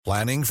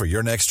Planning for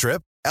your next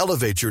trip?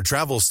 Elevate your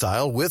travel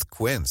style with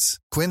Quince.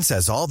 Quince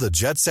has all the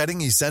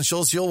jet-setting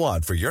essentials you'll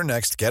want for your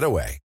next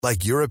getaway,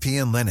 like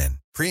European linen,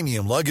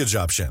 premium luggage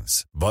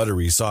options,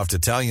 buttery soft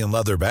Italian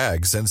leather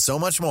bags, and so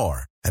much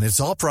more. And it's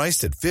all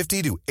priced at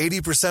 50 to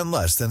 80%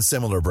 less than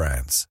similar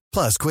brands.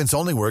 Plus, Quince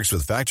only works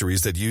with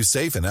factories that use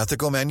safe and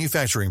ethical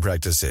manufacturing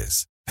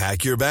practices.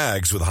 Pack your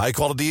bags with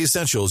high-quality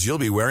essentials you'll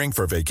be wearing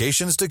for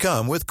vacations to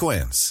come with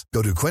Quince.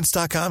 Go to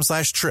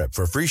quince.com/trip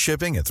for free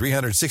shipping and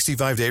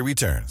 365-day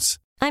returns.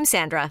 I'm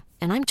Sandra,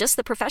 and I'm just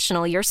the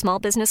professional your small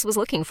business was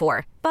looking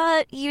for.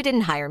 But you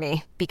didn't hire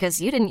me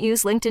because you didn't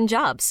use LinkedIn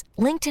Jobs.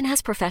 LinkedIn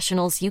has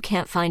professionals you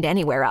can't find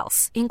anywhere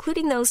else,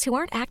 including those who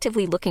aren't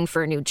actively looking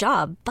for a new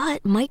job,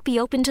 but might be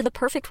open to the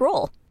perfect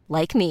role,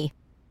 like me.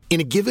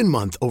 In a given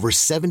month, over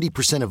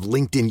 70% of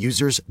LinkedIn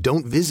users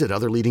don't visit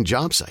other leading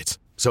job sites.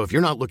 So if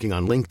you're not looking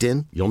on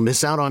LinkedIn, you'll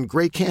miss out on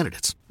great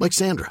candidates like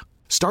Sandra.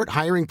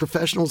 Start hiring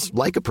professionals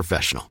like a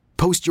professional.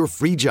 Post your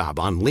free job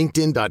on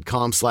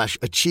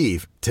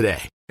linkedin.com/achieve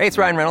today. Hey, it's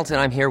Ryan Reynolds,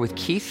 and I'm here with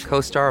Keith,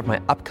 co-star of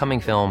my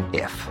upcoming film,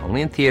 If,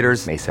 only in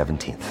theaters May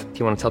 17th. Do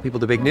you want to tell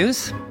people the big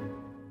news?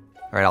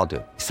 All right, I'll do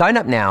it. Sign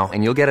up now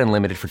and you'll get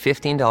unlimited for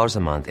 $15 a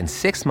month and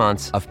 6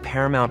 months of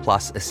Paramount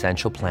Plus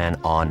Essential Plan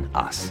on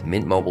us.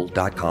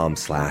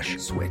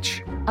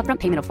 MintMobile.com/switch. Upfront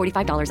payment of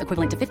 $45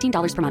 equivalent to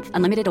 $15 per month.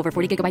 Unlimited over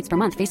 40 gigabytes per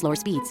month. Face lower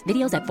speeds.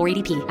 Videos at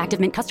 480p. Active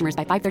Mint customers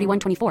by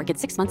 531.24 get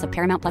 6 months of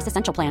Paramount Plus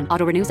Essential Plan.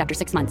 Auto renews after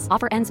 6 months.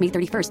 Offer ends May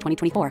 31st,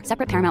 2024.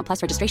 Separate Paramount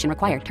Plus registration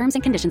required. Terms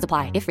and conditions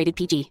apply if rated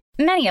PG.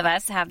 Many of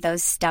us have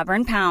those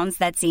stubborn pounds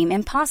that seem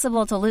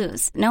impossible to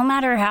lose, no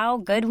matter how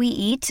good we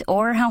eat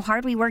or how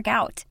hard we work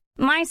out.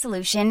 My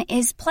solution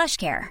is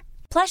PlushCare.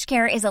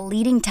 PlushCare is a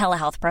leading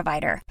telehealth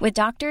provider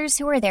with doctors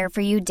who are there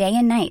for you day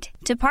and night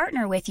to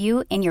partner with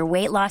you in your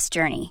weight loss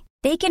journey.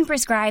 They can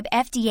prescribe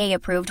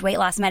FDA-approved weight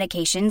loss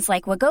medications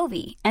like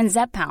Wegovy and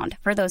Zepbound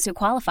for those who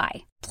qualify.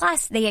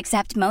 Plus, they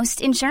accept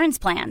most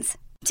insurance plans.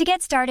 To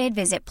get started,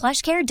 visit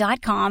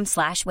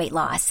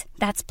plushcare.com/weightloss.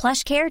 That's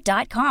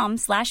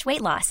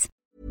plushcare.com/weightloss.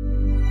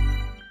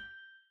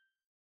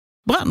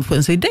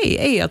 Branschens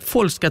idé är att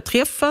folk ska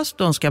träffas,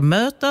 de ska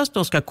mötas,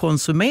 de ska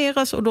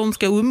konsumeras och de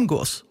ska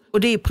umgås.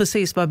 Och det är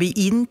precis vad vi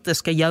inte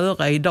ska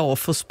göra idag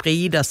för att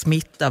sprida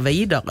smitta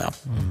vidare.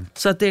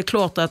 Så att det är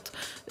klart att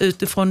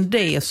utifrån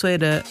det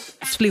så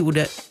slog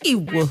det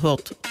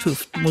oerhört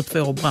tufft mot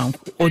vår bransch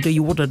och det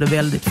gjorde det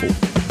väldigt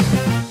fort.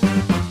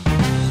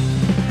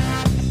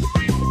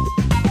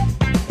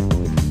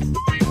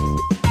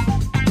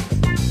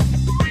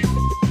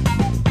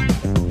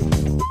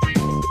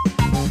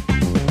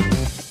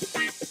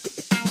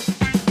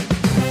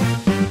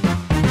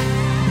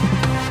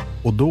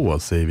 Och då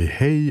säger vi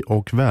hej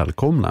och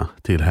välkomna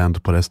till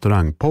Hänt på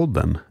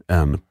restaurangpodden,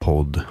 en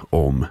podd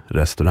om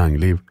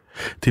restaurangliv.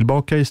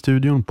 Tillbaka i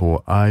studion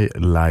på I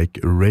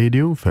Like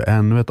Radio för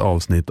ännu ett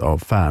avsnitt av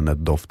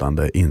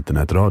Fernet-doftande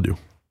internetradio.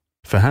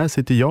 För här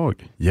sitter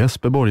jag,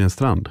 Jesper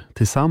Borgenstrand,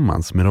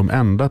 tillsammans med de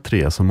enda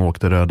 3 som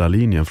åkte röda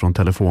linjen från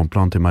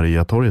telefonplan till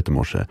Mariatorget i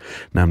morse,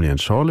 nämligen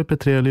Charlie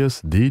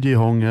Petrelius, DJ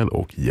Hångel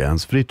och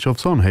Jens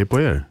Frithiofsson. Hej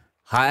på er!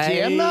 Hej!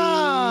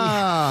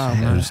 Tjena!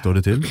 Hur står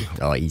det till?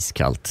 Ja,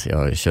 iskallt.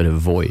 Jag körde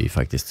Voi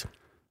faktiskt.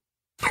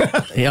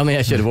 Ja, men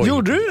jag körde Voi.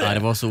 Gjorde du det? Ja, det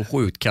var så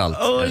sjukt kallt.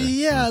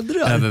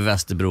 Jädrar. Över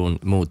Västerbron,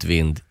 mot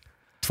vind.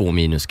 2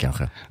 minus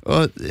kanske.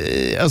 Och,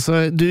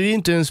 alltså, du är ju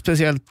inte en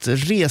speciellt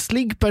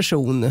reslig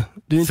person.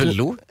 Du är inte...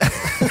 Förlåt?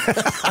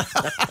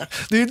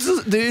 du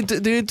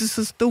är inte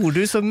så stor.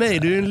 Du är som mig.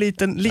 Du är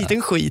en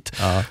liten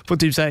skit på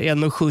typ så här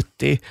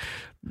 1,70.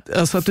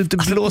 Alltså att du inte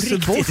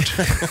blåser bort.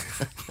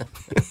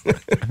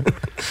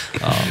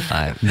 Ja,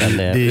 nej, men,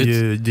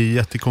 det är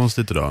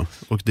jättekonstigt idag.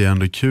 Och det är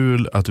ändå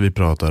kul att vi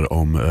pratar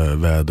om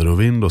väder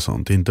och vind och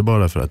sånt. Inte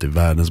bara för att det är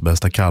världens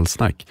bästa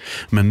kallsnack.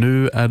 Men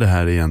nu är det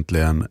här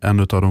egentligen en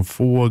av de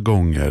få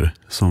gånger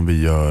som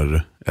vi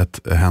gör ett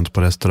Hänt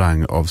på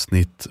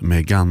restaurangavsnitt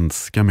med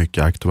ganska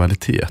mycket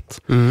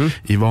aktualitet.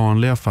 I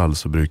vanliga fall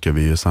så brukar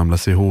vi ju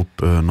samlas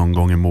ihop någon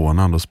gång i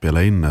månaden och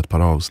spela in ett par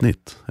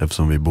avsnitt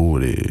eftersom vi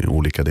bor i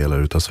olika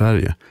delar utav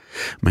Sverige.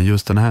 Men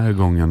just den här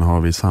gången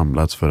har vi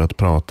samlats för att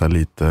prata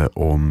lite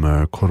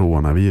om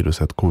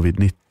coronaviruset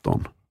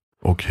covid-19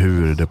 och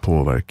hur det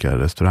påverkar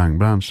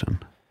restaurangbranschen.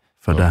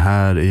 För det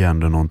här är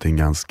ändå någonting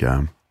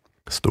ganska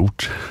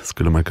stort,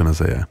 skulle man kunna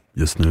säga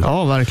just nu.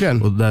 Ja,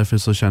 verkligen. Och därför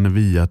så känner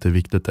vi att det är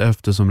viktigt,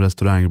 eftersom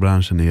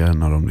restaurangbranschen är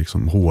en av de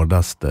liksom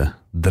hårdaste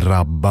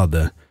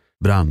drabbade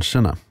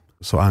branscherna,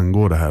 så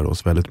angår det här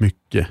oss väldigt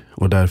mycket.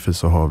 Och därför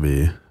så har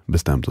vi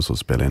bestämt oss att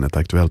spela in ett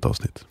aktuellt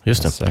avsnitt.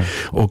 Just det.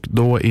 Och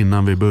då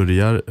innan vi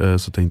börjar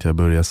så tänkte jag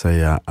börja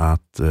säga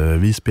att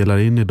vi spelar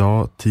in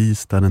idag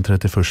tisdag den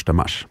 31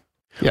 mars.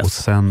 Yes. Och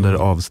sänder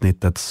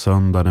avsnittet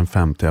söndag den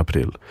 5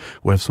 april.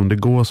 Och eftersom det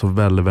går så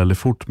väldigt, väldigt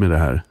fort med det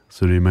här,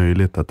 så är det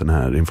möjligt att den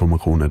här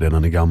informationen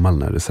redan är gammal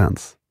när det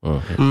sänds.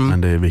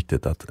 Men det är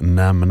viktigt att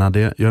nämna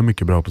det. Jag är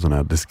mycket bra på sådana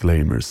här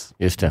disclaimers.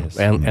 Just det.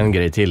 En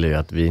grej till är ju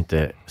att vi inte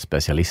är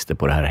specialister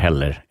på det här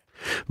heller.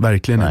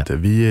 Verkligen inte.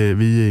 Vi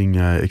är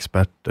inga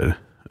experter.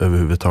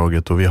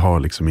 överhuvudtaget och vi har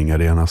liksom inga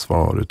rena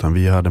svar, utan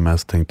vi hade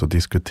mest tänkt att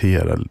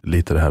diskutera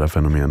lite det här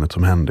fenomenet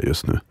som händer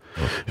just nu.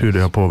 Hur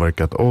det har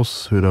påverkat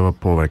oss, hur det har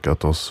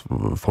påverkat oss,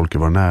 folk i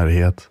vår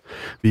närhet.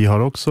 Vi har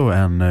också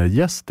en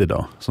gäst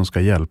idag som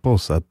ska hjälpa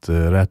oss att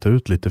räta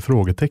ut lite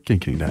frågetecken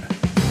kring det här.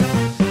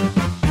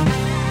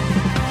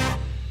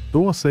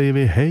 Då säger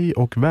vi hej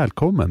och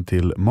välkommen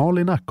till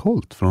Malin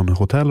Ackholt från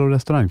Hotell- och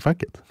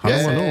restaurangfacket. Hallå.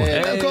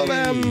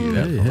 Välkommen!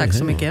 Hej. Tack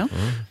så mycket.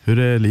 Hur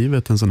är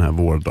livet en sån här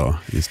vårdag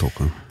i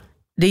Stockholm?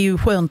 Det är ju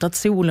skönt att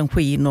solen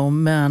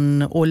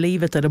skiner och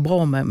livet är det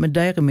bra med, men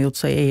däremot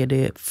så är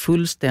det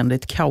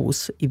fullständigt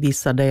kaos i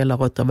vissa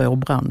delar av vår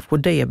bransch och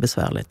det är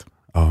besvärligt.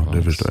 Ja,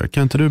 det förstår jag.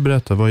 Kan inte du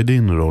berätta, vad är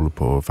din roll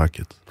på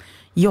facket?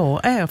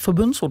 Jag är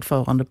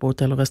förbundsordförande på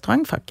Hotell- och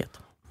restaurangfacket.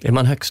 Är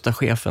man högsta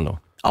chefen då?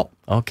 Ja,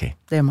 Okej.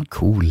 Det är man.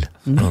 Cool.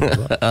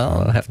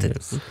 Ja,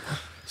 häftigt.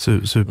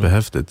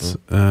 Superhäftigt.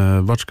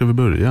 Vart ska vi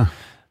börja?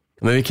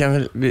 Men vi kan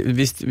väl,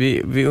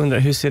 vi undrar,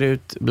 hur ser det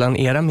ut bland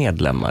era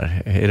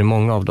medlemmar? Är det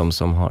många av dem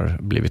som har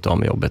blivit av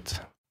med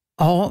jobbet?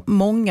 Ja,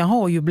 många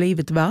har ju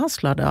blivit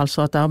varslade,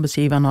 alltså att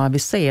arbetsgivaren har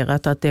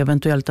aviserat att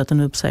eventuellt att en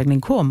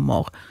uppsägning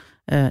kommer.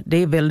 Det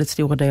är väldigt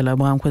stora delar av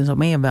branschen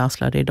som är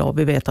varslade idag.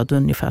 Vi vet att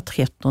ungefär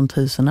 13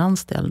 000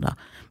 anställda.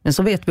 Men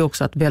så vet vi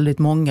också att väldigt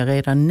många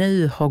redan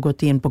nu har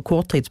gått in på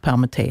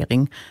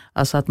korttidspermittering.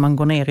 Alltså att man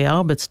går ner i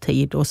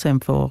arbetstid och sen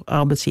får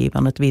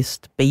arbetsgivaren ett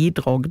visst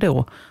bidrag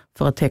då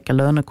för att täcka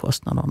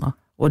lönekostnaderna.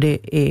 Och det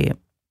är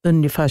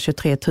ungefär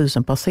 23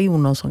 000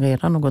 personer som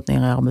redan har gått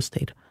ner i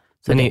arbetstid.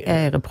 Så det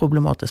är ett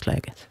problematiskt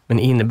läge. Men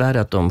innebär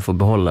det att de får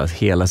behålla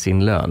hela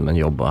sin lön men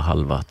jobba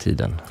halva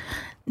tiden?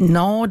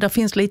 Ja, det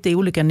finns lite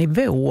olika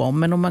nivåer,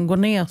 men om man går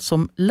ner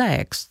som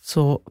lägst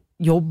så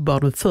jobbar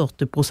du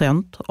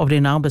 40% av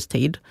din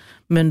arbetstid,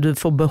 men du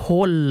får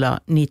behålla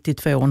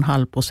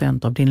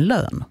 92,5% av din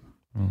lön.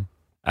 Mm.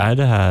 Är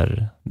det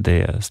här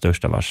det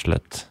största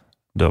varslet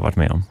du har varit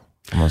med om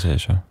man säger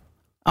så?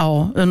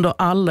 Ja, under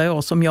alla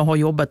år som jag har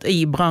jobbat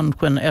i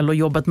branschen eller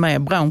jobbat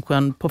med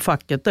branschen på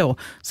facket då,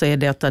 så är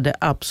detta det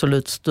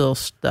absolut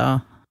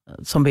största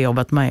som vi har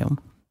varit med om.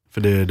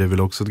 För det är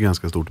väl också ett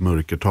ganska stort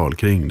mörkertal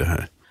kring det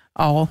här?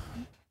 Ja,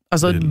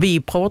 alltså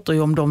vi pratar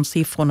ju om de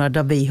siffrorna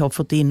där vi har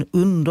fått in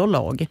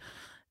underlag.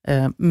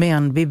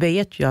 Men vi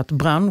vet ju att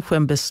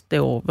branschen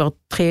består, var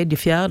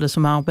 3/4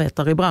 som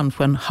arbetar i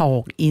branschen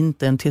har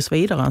inte en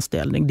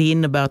tillsvidareanställning. Det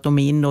innebär att de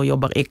är inne och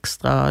jobbar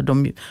extra,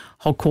 de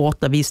har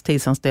korta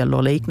visstidsanställda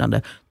och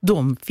liknande.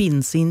 De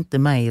finns inte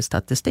med i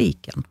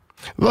statistiken.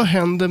 Vad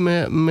händer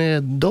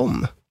med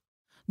dem?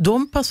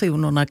 De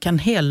personerna kan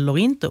heller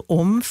inte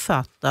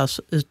omfattas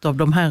av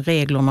de här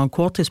reglerna om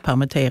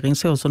korttidspermittering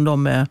så som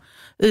de är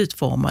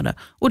utformade.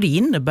 Och det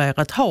innebär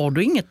att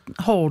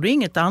har du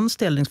inget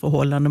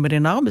anställningsförhållande med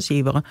din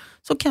arbetsgivare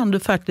så kan du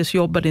faktiskt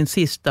jobba din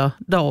sista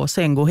dag och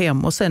sen gå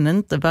hem och sen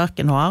inte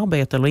varken ha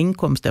arbete eller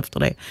inkomst efter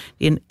det.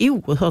 Det är en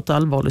oerhört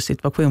allvarlig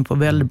situation för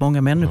väldigt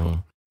många människor.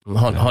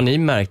 Har ni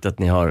märkt att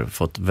ni har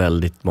fått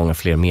väldigt många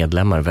fler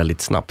medlemmar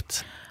väldigt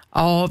snabbt?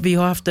 Ja, vi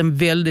har haft en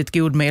väldigt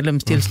god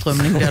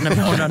medlemstillströmning denna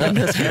månaden,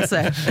 det ska jag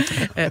säga.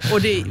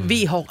 Och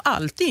vi har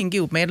alltid en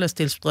god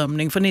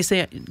medlemstillströmning, för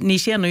ni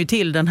känner ju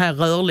till den här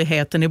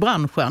rörligheten i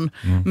branschen.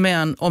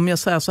 Men om jag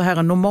säger så här,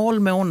 en normal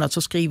månad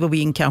så skriver vi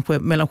in kanske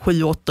mellan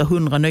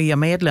 700-800 nya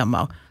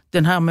medlemmar.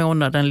 Den här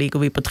månaden ligger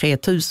vi på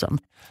 3000.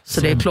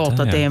 Så det är klart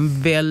att det är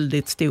en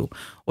väldigt stor.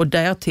 Och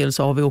därtill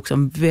så har vi också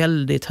en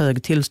väldigt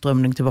hög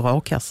tillströmning till våra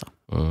a-kassa.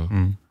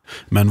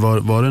 Men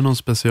var det någon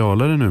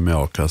specialare nu med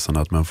a-kassan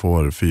att man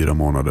får 4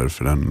 månader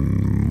för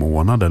en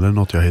månad eller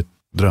något jag har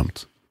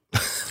drömt?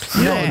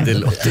 Ja, det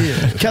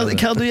låter.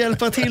 Kan du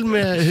hjälpa till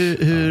med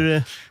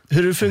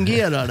hur det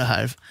fungerar det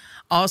här?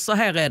 Ja, så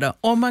här är det.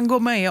 Om man går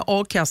med i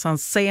a-kassan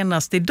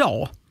senast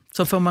idag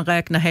så får man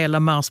räkna hela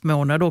mars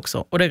månad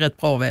också. Och det är rätt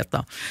bra att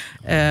veta.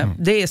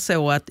 Det är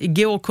så att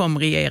igår kom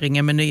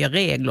regeringen med nya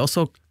regler.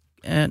 Så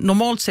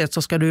normalt sett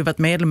så ska du ha varit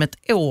medlem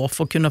ett år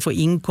för att kunna få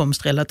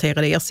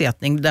inkomstrelaterad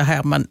ersättning. Det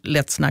här man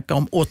lätt snackar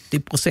om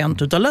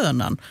 80% av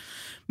lönen.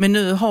 Men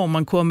nu har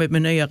man kommit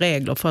med nya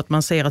regler för att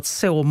man ser att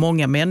så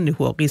många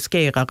människor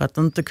riskerar att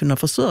inte kunna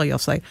försörja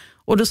sig.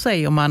 Och då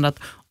säger man att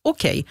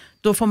okej,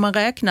 då får man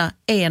räkna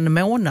 1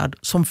 månad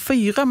som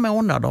 4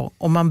 månader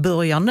om man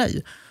börjar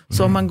nu.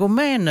 Så om man går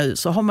med nu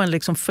så har man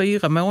liksom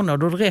 4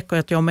 månader och det räcker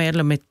att jag är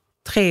medlem i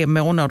 3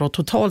 månader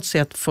totalt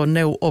sett för att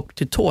nå upp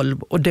till 12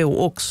 och då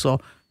också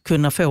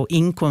kunna få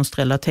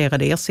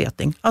inkomstrelaterad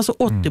ersättning. Alltså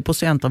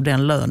 80% av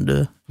den lön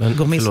du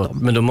går miste om.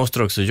 Men då måste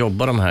du också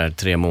jobba de här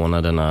 3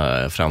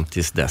 månaderna fram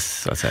tills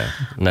dess, så att säga,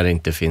 när det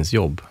inte finns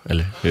jobb,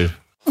 eller hur?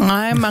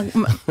 Nej,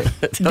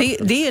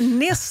 det är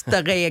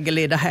nästa regel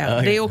i det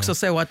här. Det är också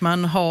så att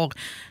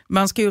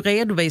man ska ju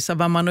redovisa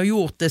vad man har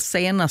gjort det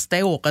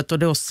senaste året och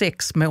då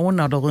 6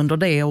 månader under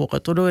det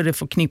året. Och då är det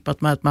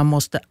förknippat med att man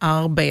måste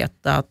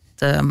arbeta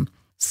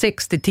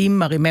 60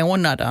 timmar i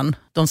månaden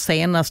de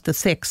senaste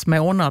 6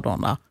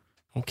 månaderna.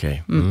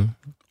 Okej.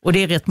 Och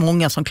det är rätt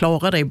många som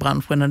klarar det i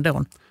branschen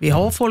ändå. Vi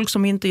har folk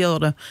som inte gör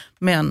det,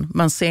 men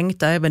man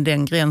sänkte även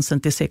den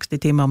gränsen till 60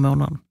 timmar i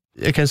månaden.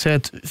 Jag kan säga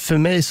att för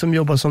mig som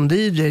jobbar som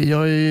DJ,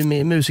 jag är ju med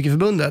i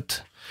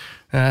Musikerförbundet.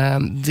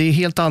 Det är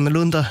helt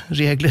annorlunda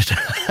regler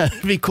där.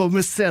 Vi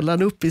kommer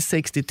sällan upp i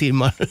 60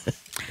 timmar.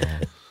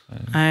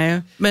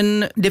 Nej,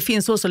 men det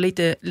finns också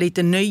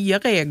lite nya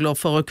regler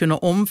för att kunna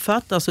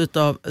omfattas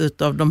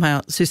utav de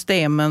här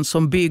systemen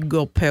som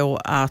bygger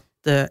på att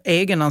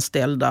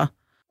egenanställda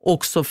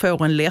också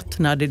får en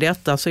lättnad i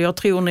detta. Så jag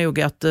tror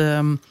nog att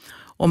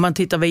om man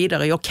tittar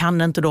vidare, jag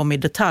kan inte dem i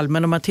detalj,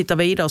 men om man tittar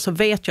vidare så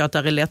vet jag att det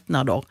är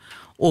lättnader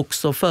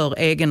också för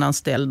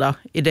egenanställda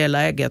i det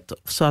läget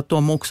så att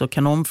de också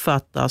kan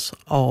omfattas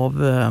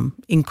av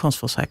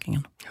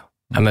inkomstförsäkringen.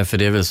 Ja, men för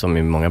det är väl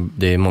som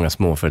det är många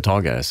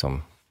småföretagare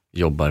som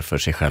jobbar för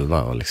sig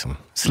själva och liksom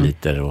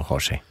sliter och har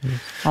sig.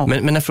 Ja.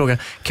 Men en fråga,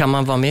 kan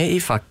man vara med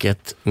i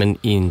facket men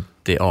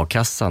inte i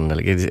a-kassan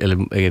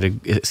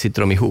eller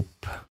sitter de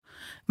ihop?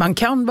 Man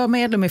kan vara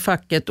medlem i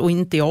facket och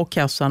inte i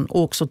a-kassan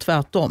och också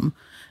tvärtom.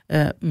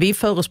 Vi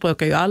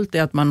förespråkar ju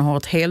alltid att man har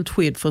ett helt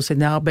skydd för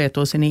sin arbete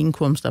och sin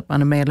inkomst, att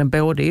man är medlem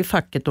både i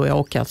facket och i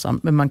a-kassan,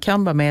 men man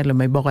kan vara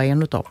medlem i bara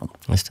en utav dem.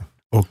 Just det.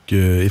 Och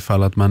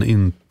ifall att man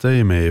inte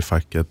är med i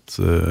facket,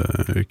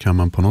 kan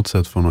man på något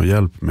sätt få någon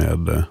hjälp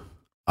med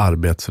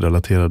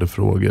arbetsrelaterade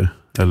frågor?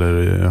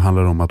 Eller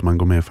handlar det om att man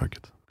går med i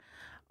facket?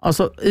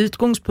 Alltså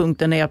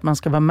utgångspunkten är att man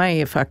ska vara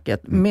med i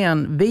facket,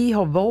 men vi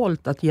har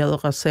valt att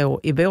göra så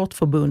i vårt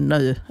förbund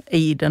nu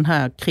i den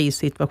här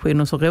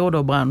krissituationen som råder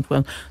i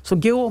branschen. Så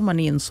går man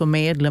in som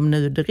medlem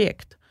nu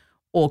direkt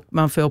och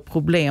man får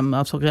problem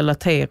alltså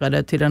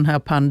relaterade till den här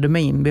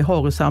pandemin vi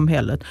har i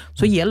samhället,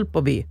 så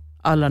hjälper vi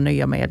alla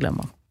nya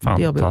medlemmar.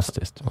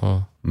 Fantastiskt.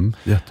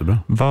 Jättebra.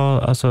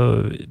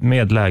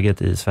 Med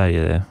läget i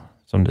Sverige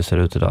som det ser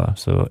ut idag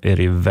så är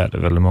det ju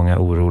väldigt, väldigt många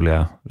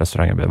oroliga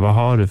restauranger. Vad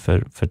har du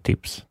för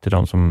tips till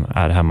de som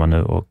är hemma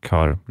nu och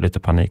har lite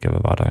panik över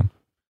vardagen?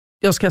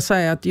 Jag ska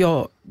säga att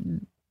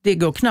det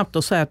går knappt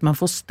att säga att man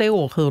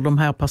förstår hur de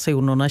här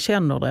personerna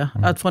känner det.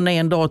 Att från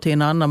en dag till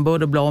en annan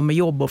både bli av med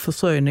jobb och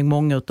försörjning,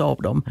 många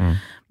utav dem.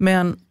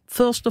 Men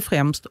först och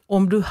främst,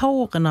 om du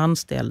har en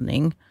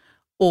anställning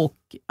och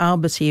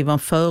arbetsgivaren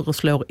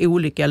föreslår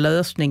olika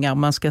lösningar,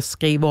 man ska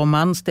skriva om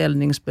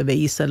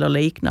anställningsbevis eller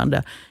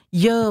liknande,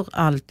 gör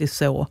alltid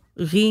så.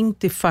 Ring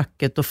till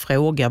facket och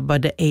fråga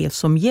vad det är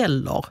som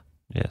gäller.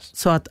 Yes.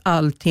 Så att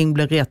allting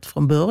blir rätt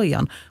från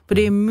början. För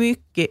det är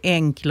mycket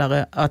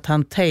enklare att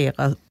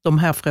hantera de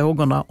här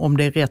frågorna om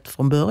det är rätt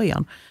från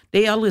början.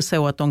 Det är aldrig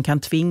så att de kan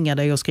tvinga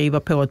dig att skriva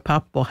på ett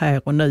papper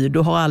här och nu. Du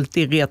har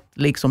alltid rätt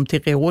liksom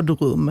till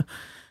rådrum.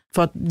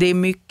 För att det är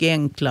mycket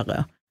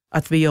enklare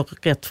att vi gör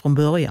rätt från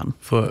början.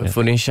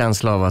 Får din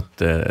känsla av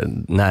att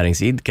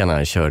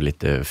näringsidkarna kör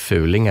lite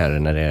fulingar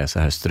när det är så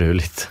här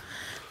struligt?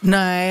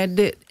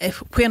 Nej,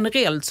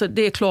 generellt så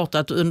det är klart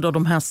att under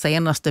de här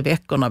senaste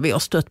veckorna vi har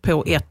stött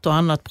på ett och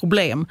annat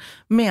problem.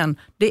 Men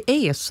det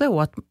är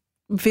så att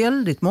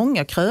väldigt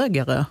många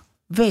krögare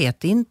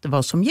vet inte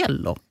vad som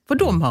gäller. För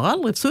de har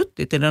aldrig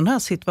suttit i den här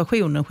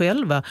situationen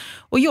själva.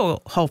 Och jag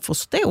har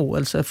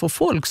förståelse för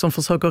folk som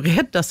försöker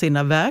rädda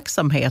sina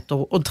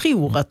verksamheter och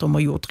tror att de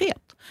har gjort rätt.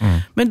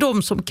 Men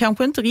de som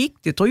kanske inte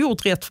riktigt har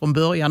gjort rätt från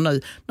början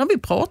nu, när vi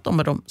pratar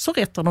med dem så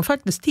rättar de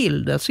faktiskt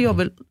till det. Så jag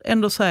vill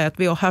ändå säga att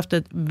vi har haft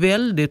ett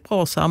väldigt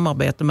bra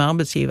samarbete med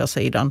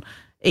arbetsgivarsidan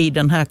i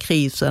den här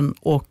krisen,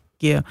 och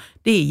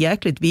det är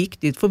jäkligt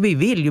viktigt för vi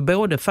vill ju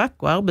både fack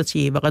och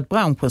arbetsgivare att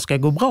branschen ska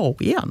gå bra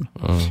igen.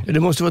 Det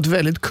måste vara ett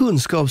väldigt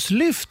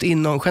kunskapslyft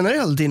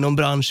generellt inom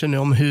branschen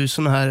om hur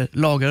sådana här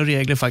lagar och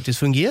regler faktiskt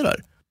fungerar.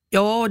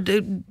 Ja,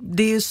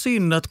 det är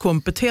synd att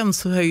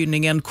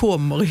kompetenshöjningen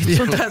kommer i ett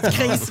sånt här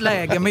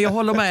krisläge, men jag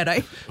håller med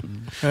dig.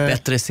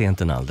 Bättre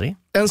sent än aldrig.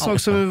 En sak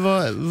som vi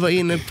var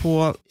inne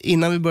på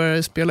innan vi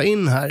började spela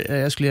in här,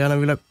 jag skulle gärna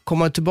vilja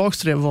komma tillbaka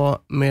till det, var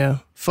med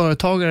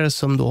företagare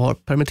som då har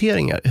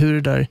permitteringar, hur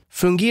det där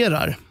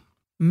fungerar.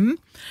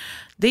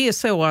 Det är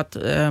så att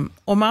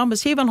om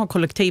arbetsgivaren har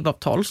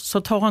kollektivavtal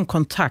så tar han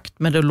kontakt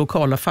med det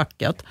lokala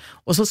facket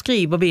och så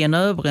skriver vi en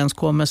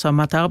överenskommelse om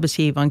att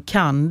arbetsgivaren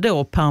kan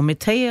då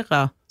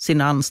permittera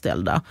sina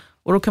anställda.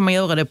 Och då kan man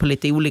göra det på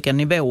lite olika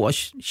nivåer,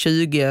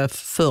 20,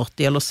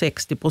 40 eller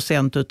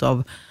 60%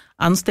 av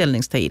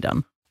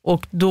anställningstiden.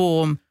 Och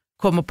då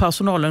kommer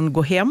personalen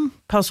gå hem.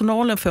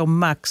 Personalen får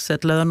max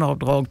ett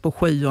löneavdrag på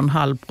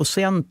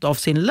 7,5% av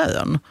sin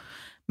lön.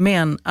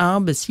 Men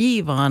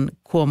arbetsgivaren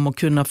kommer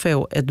kunna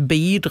få ett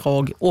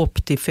bidrag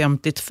upp till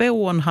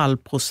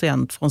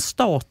 52,5% från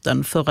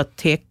staten för att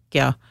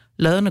täcka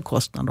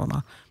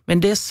lönekostnaderna.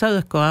 Men det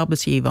söker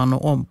arbetsgivaren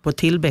om på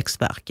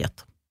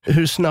Tillväxtverket.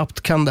 Hur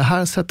snabbt kan det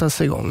här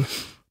sättas igång?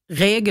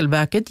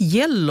 Regelverket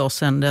gäller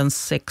sedan den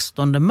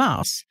 16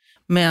 mars.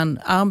 Men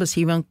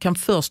arbetsgivaren kan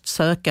först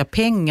söka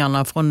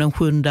pengarna från den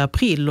 7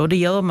 april och det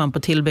gör man på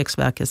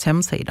Tillväxtverkets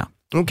hemsida.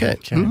 Okej.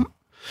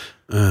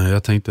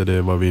 Jag tänkte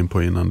det var vi in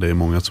på innan, det är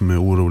många som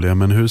är oroliga,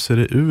 men hur ser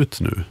det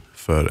ut nu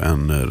för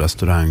en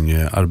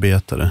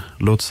restaurangarbetare?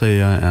 Låt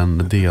säga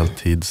en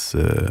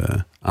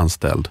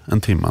deltidsanställd,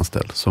 en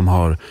timanställd som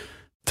har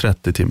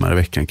 30 timmar i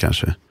veckan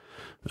kanske.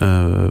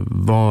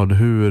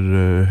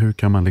 Hur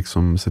kan man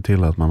liksom se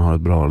till att man har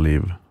ett bra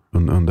liv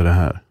under det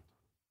här?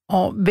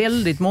 Ja,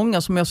 väldigt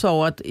många, som jag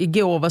sa, att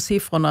igår var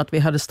siffrorna att vi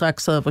hade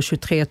strax över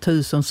 23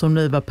 000 som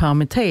nu var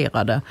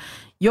permitterade.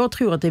 Jag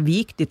tror att det är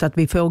viktigt att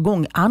vi får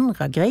igång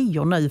andra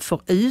grejer nu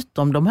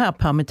förutom de här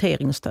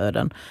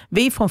permitteringsstöden.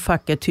 Vi från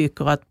facket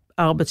tycker att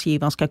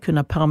arbetsgivaren ska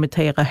kunna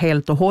permittera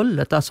helt och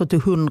hållet, alltså till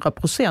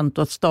 100%,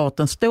 och att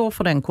staten står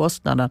för den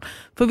kostnaden.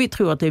 För vi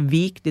tror att det är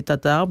viktigt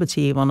att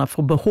arbetsgivarna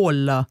får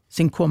behålla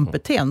sin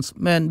kompetens,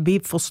 men vi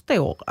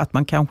förstår att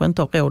man kanske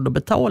inte har råd att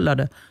betala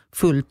det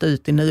fullt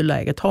ut i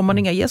nuläget. Har man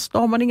inga gäster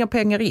har man inga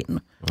pengar in.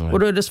 Och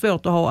då är det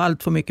svårt att ha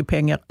allt för mycket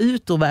pengar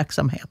ut ur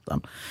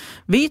verksamheten.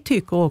 Vi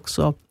tycker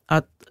också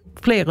att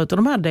flera av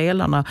de här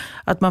delarna,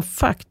 att man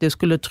faktiskt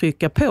skulle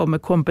trycka på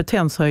med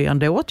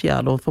kompetenshöjande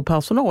åtgärder för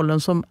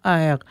personalen som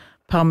är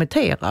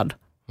permitterad.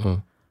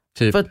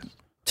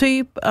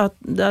 Typ att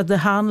det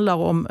handlar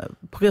om,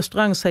 på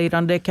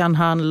restaurangsidan, det kan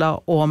handla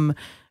om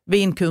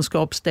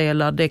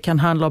vinkunskapsdelar, det kan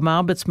handla om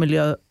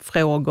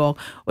arbetsmiljöfrågor,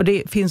 och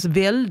det finns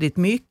väldigt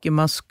mycket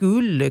man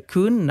skulle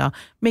kunna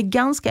med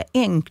ganska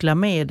enkla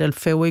medel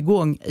få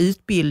igång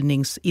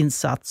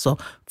utbildningsinsatser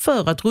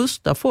för att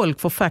rusta folk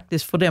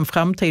för den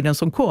framtiden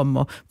som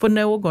kommer. För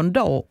någon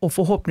dag, och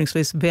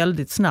förhoppningsvis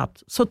väldigt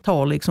snabbt, så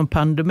tar liksom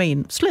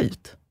pandemin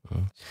slut.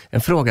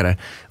 En fråga där.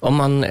 Om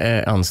man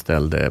är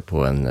anställd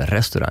på en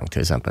restaurang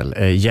till exempel,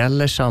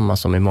 gäller samma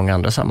som i många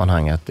andra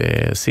sammanhang, att det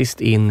är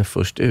sist in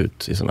först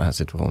ut i sådana här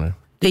situationer?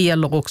 Det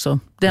gäller också.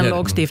 Den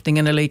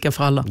lagstiftningen är lika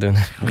för alla.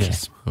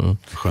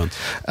 Skönt.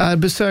 Är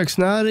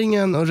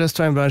besöksnäringen och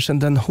restaurangbranschen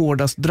den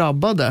hårdast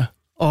drabbade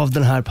av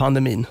den här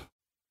pandemin?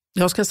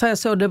 Jag ska säga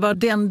så, det var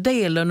den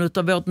delen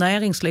av vårt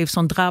näringsliv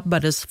som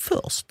drabbades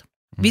först.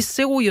 Vi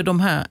såg ju de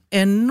här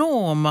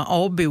enorma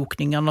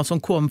avbokningarna som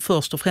kom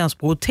först och främst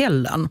på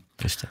hotellen.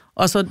 Just det.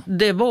 Alltså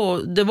det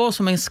var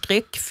som en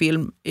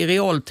skräckfilm i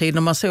realtid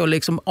när man såg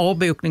liksom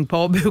avbokning på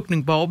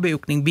avbokning på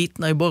avbokning,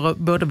 vittnar ju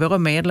både våra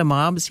medlemmar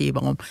och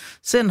arbetsgivare om.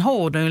 Sen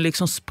har den ju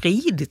liksom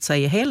spridit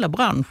sig i hela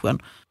branschen.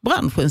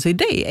 Branschens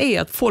idé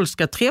är att folk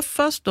ska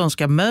träffas, de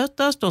ska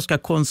mötas, de ska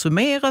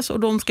konsumeras och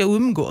de ska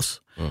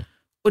umgås.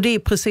 Och det är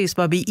precis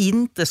vad vi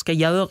inte ska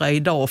göra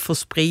idag för att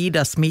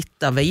sprida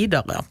smitta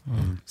vidare.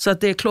 Så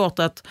att det är klart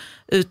att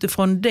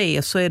utifrån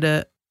det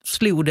så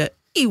slog det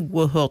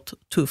oerhört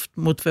tufft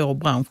mot vår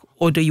bransch,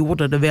 och det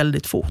gjorde det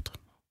väldigt fort.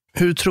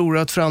 Hur tror du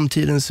att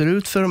framtiden ser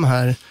ut för de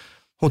här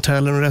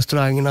hotellen och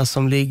restaurangerna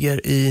som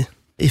ligger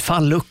i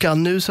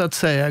falluckan nu så att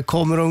säga?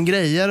 Kommer de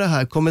greja det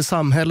här? Kommer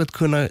samhället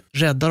kunna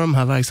rädda de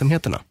här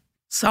verksamheterna?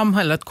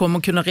 Samhället kommer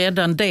kunna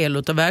rädda en del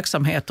av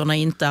verksamheterna,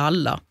 inte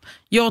alla.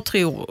 Jag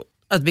tror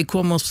att vi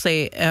kommer att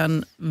se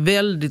en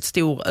väldigt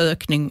stor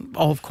ökning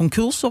av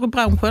konkurser i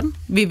branschen.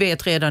 Vi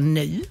vet redan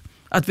nu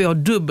att vi har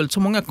dubbelt så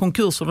många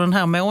konkurser den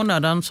här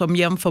månaden som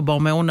jämförbar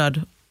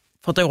månad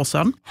för ett år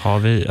sedan.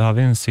 Har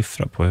vi en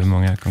siffra på hur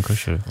många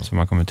konkurser som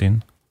har kommit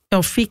in?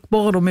 Jag fick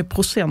bara dem i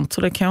procent,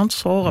 så det kan jag inte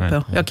svara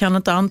på. Jag kan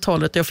inte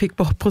antalet, jag fick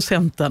bara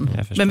procenten.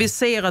 Men vi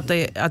ser att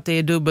det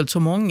är dubbelt så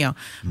många.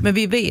 Men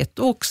vi vet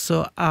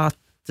också att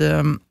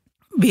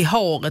vi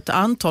har ett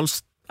antal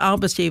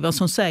arbetsgivare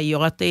som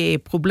säger att det är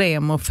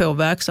problem att få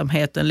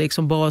verksamheten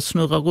liksom bara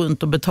snurra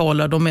runt och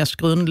betala de mest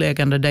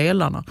grundläggande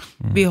delarna.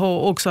 Vi har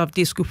också haft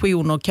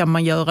diskussioner, kan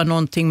man göra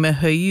någonting med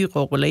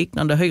hyror och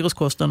liknande?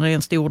 Hyreskostnaden är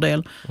en stor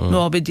del. Nu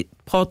har vi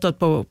pratat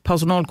på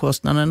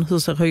personalkostnaden, hur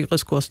ser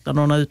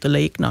hyreskostnaderna ut och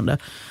liknande.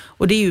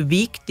 Och det är ju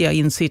viktiga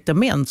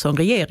incitament som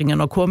regeringen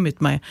har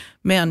kommit med.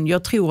 Men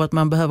jag tror att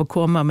man behöver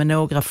komma med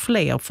några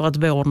fler för att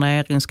vår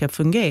näring ska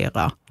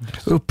fungera.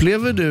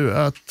 Upplever du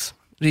att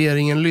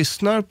regeringen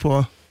lyssnar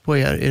på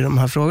er i de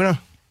här frågorna?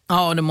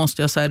 Ja, det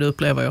måste jag säga, det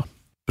upplever jag.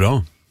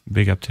 Bra.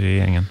 Big up till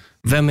regeringen.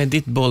 Vem är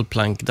ditt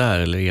bollplank där,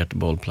 eller ert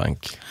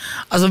bollplank?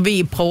 Alltså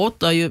vi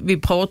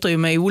pratar ju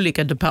med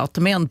olika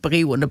departement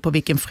beroende på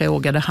vilken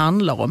fråga det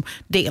handlar om.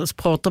 Dels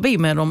pratar vi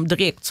med dem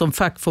direkt som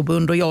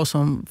fackförbund och jag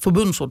som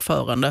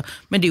förbundsordförande.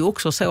 Men det är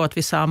också så att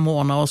vi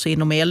samordnar oss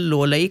inom LO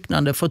och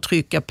liknande för att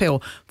trycka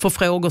på för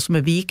frågor som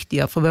är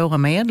viktiga för våra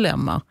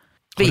medlemmar.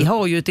 Vi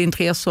har ju ett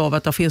intresse av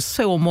att det finns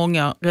så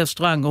många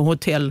restauranger och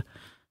hotell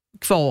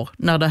kvar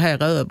när det här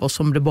är över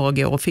som det bara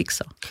går att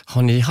fixa.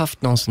 Har ni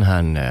haft någon sån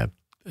här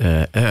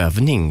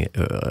övning,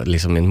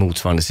 liksom en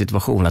motsvarande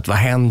situation, att vad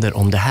händer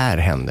om det här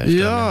händer?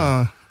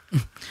 Ja.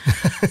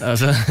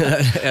 Alltså,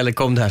 eller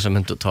kom det här som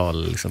en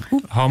total liksom...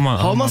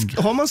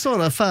 Har man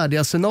sådana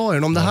färdiga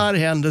scenarier? Om det här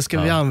händer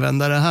ska vi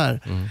använda det här.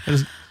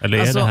 Eller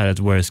är det här ett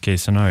worst case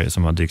scenario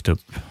som har dykt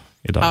upp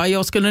idag? Ja,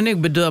 jag skulle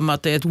nog bedöma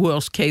att det är ett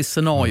worst case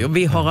scenario.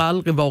 Vi har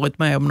aldrig varit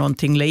med om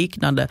någonting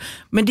liknande.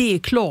 Men det är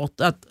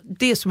klart att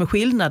det som är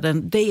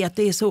skillnaden, det är att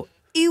det är så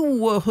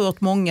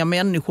oerhört många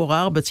människor och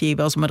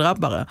arbetsgivare som är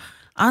drabbade.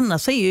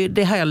 Annars är ju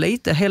det här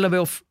lite hela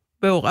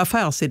vår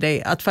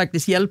affärsidé att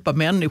faktiskt hjälpa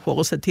människor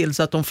och se till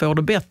så att de får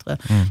det bättre.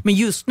 Men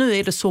just nu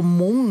är det så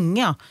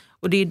många,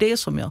 och det är det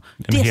som jag...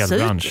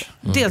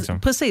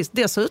 Precis,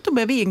 dessutom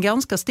är vi en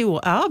ganska stor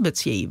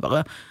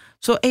arbetsgivare.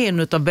 Så en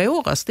av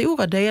våra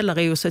stora delar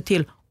är att se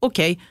till,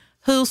 okej,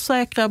 Hur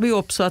säkrar vi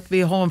upp så att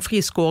vi har en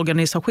frisk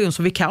organisation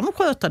så vi kan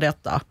sköta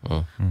detta?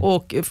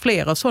 Och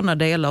flera sådana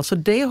delar. Så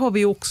det har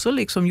vi också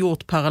liksom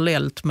gjort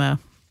parallellt med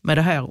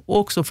det här. Och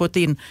också fått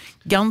in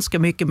ganska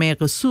mycket mer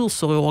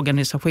resurser i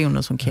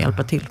organisationen som kan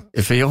hjälpa till.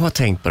 För jag har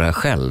tänkt på det här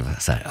själv.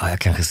 Så här, jag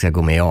kanske ska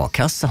gå med i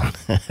A-kassan.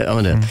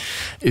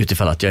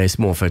 Utifall att jag är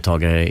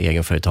småföretagare,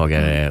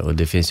 egenföretagare och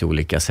det finns ju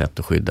olika sätt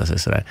att skydda sig.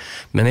 Så där.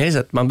 Men det är så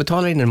att man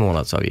betalar in en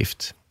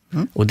månadsavgift.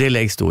 Och det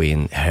läggs då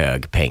in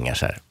hög pengar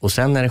så här. Och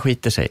sen när det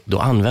skiter sig, då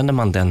använder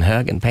man den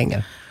högen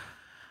pengar.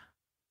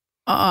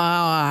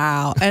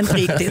 Inte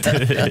riktigt.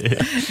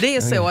 Det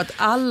är så att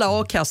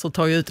alla a-kassor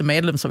tar ut en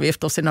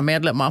medlemsavgift av sina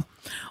medlemmar.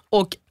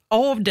 Och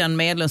av den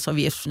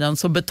medlemsavgiften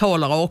så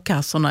betalar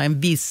a-kassorna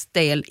en viss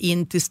del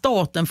in till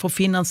staten för att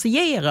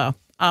finansiera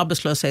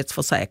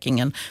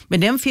arbetslöshetsförsäkringen.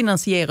 Men den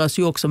finansieras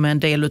ju också med en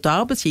del av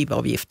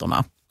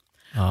arbetsgivaravgifterna.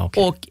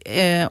 Okay. Och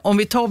om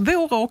vi tar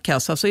vår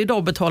a-kassa så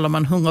idag betalar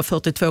man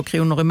 142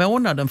 kronor i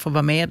månaden för att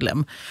vara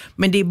medlem.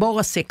 Men det är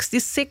bara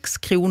 66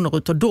 kronor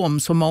utav dem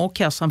som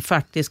a-kassan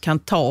faktiskt kan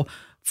ta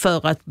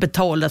för att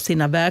betala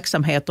sina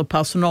verksamheter,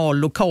 personal,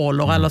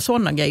 lokaler och alla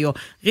sådana grejer.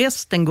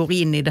 Resten går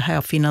in i det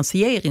här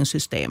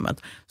finansieringssystemet.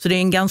 Så det är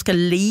en ganska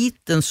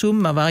liten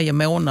summa varje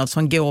månad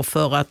som går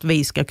för att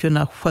vi ska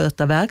kunna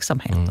sköta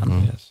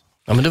verksamheten. Yes.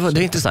 Ja, men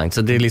det är intressant.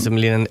 Så det är liksom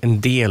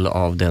en del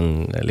av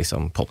den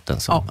liksom, potten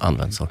som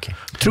används. Okay.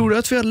 Tror du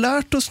att vi har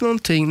lärt oss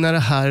någonting när det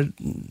här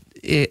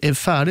är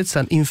färdigt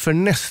sen inför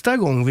nästa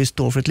gång vi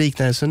står för ett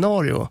liknande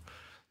scenario?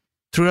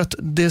 Tror du att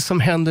det som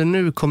händer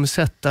nu kommer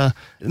sätta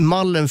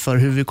mallen för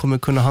hur vi kommer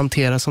kunna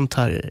hantera sånt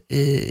här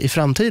i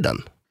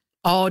framtiden?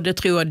 Ja, det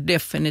tror jag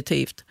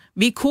definitivt.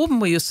 Vi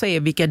kommer ju se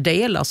vilka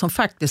delar som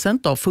faktiskt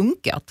inte har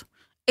funkat.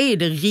 Är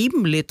det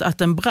rimligt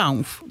att en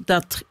bransch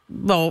där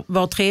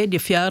var tredje,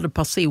 fjärde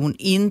person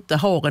inte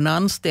har en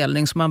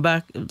anställning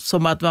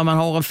som att man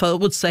har en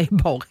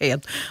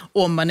förutsägbarhet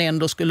om man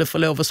ändå skulle få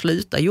lov att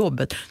sluta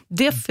jobbet?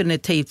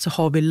 Definitivt så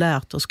har vi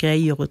lärt oss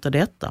grejer utav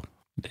detta.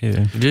 Det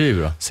är ju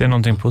bra. Se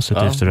någonting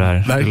positivt i det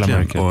här.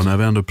 Verkligen, och när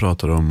vi ändå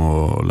pratar om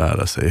att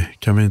lära sig,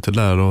 kan vi inte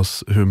lära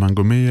oss hur man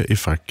går med i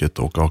facket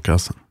och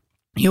a-kassan?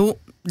 Jo,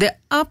 det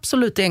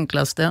absolut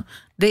enklaste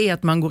det är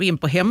att man går in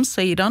på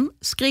hemsidan,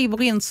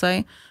 skriver in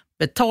sig,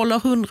 betalar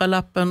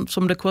 100-lappen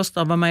som det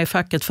kostar att vara med i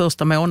facket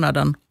första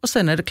månaden och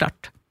sen är det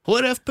klart.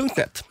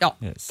 hrf.net. Ja.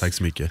 Yes. Tack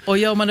så mycket. Och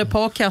gör man det på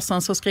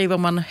a-kassan så skriver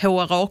man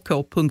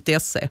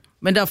hrak.se.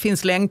 Men där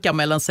finns länkar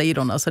mellan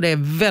sidorna så det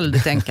är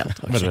väldigt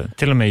enkelt.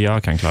 Till och med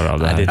jag kan klara av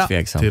det här. Det är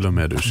tveksamt. Till och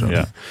med du kör.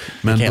 Ja.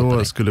 Men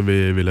då skulle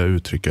vi vilja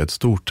uttrycka ett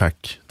stort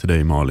tack till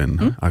dig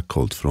Malin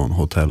Ackholt från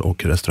Hotell-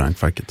 och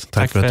restaurangfacket.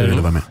 Tack för att du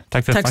ville vara med.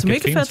 Tack så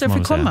mycket för att jag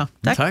fick komma.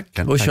 Tack.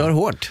 Och kör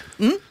hårt.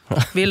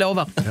 Vi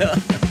lovar.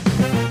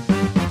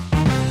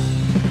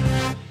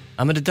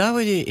 Ja, men det där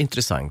var ju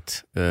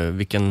intressant.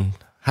 Vilken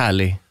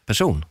härlig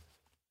person.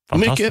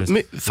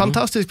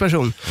 Fantastisk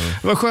person.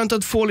 Det var skönt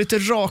att få lite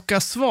raka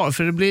svar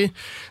för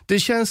det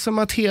känns som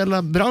att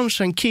hela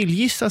branschen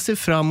killgissar sig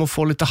fram och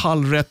får lite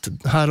halvrätt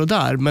här och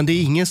där, men det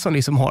är ingen som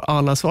liksom har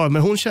alla svar.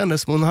 Men hon kände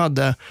som hon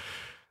hade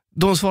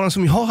de svaren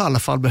som jag i alla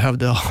fall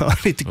behövde ha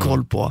lite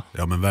koll på.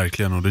 Ja men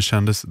verkligen, och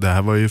det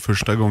här var ju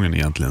första gången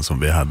egentligen som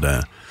vi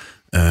hade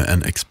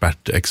en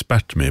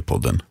expert med i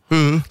podden.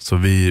 Så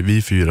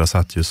vi fyra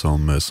satt ju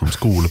som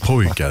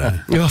skolpojkare.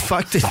 Ja,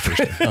 faktiskt.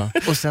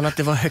 Och sen att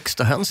det var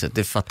högsta hönset,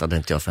 det fattade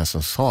inte jag förrän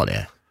som sa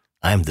det.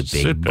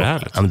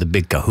 I'm the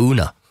big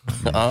kahuna.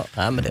 Ja,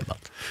 men det är bara.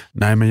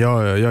 Nej, men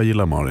jag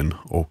gillar Malin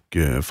och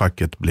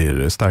facket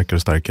blir starkare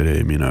och starkare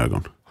i mina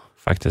ögon.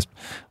 Faktiskt.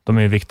 De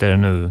är viktigare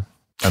nu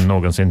än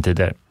någonsin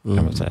tidigare, kan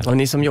man säga. Och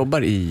ni som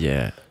jobbar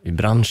i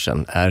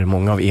branschen, är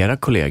många av era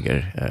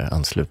kollegor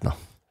anslutna?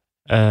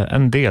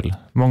 En del.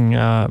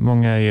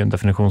 Många är en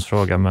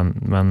definitionsfråga,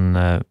 men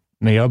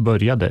när jag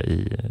började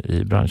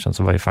i branschen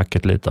så var ju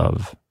facket lite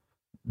av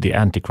the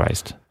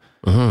antichrist.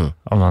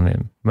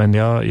 Men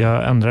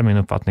jag ändrar min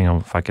uppfattning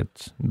om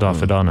facket dag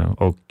för dag nu.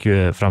 Och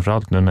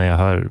framförallt nu när jag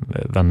hör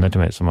vänner till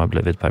mig som har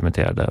blivit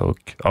permitterade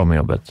och av med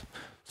jobbet,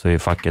 så är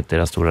facket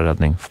deras stora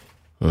räddning.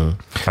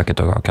 Facket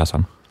och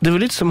a-kassan. Det var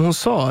lite som hon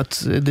sa,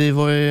 att det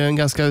var ju en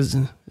ganska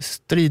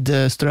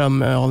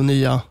stridström av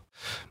nya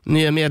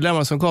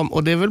medlemmar som kom,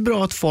 och det är väl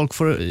bra att folk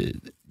får.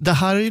 Det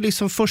här är ju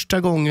liksom första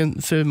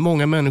gången för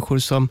många människor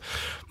som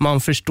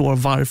man förstår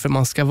varför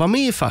man ska vara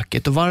med i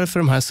facket och varför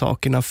de här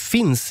sakerna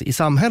finns i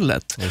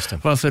samhället,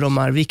 varför de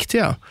är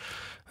viktiga.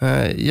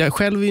 Jag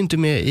själv är ju inte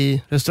med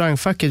i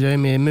restaurangfacket, jag är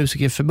med i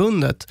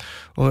Musikerförbundet,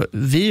 och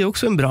vi är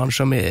också en bransch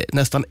som är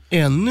nästan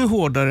ännu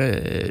hårdare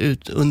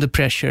under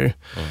pressure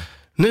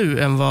nu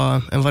än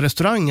vad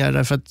restaurang är,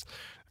 därför att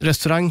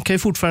restaurang kan ju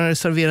fortfarande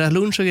servera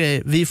lunch och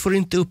grejer. Vi får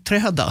inte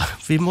uppträda.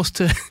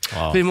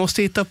 Vi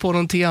måste hitta på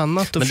någonting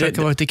annat och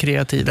försöka vara lite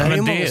kreativa. Det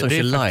är många som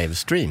kör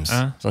livestreams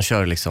som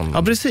kör liksom.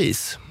 Ja,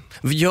 precis.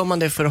 Gör man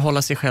det för att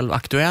hålla sig själv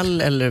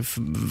aktuell, eller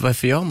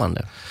varför gör man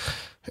det?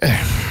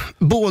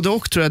 Både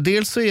och tror jag.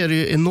 Dels så är det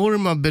ju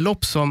enorma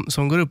belopp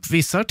som går upp.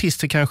 Vissa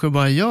artister kanske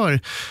bara gör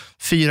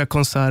 4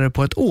 konserter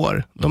på ett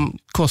år. De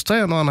kostar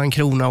en och annan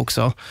krona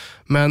också,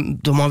 men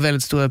de har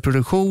väldigt stora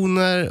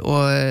produktioner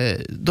och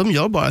de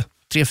gör bara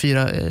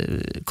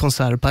 3-4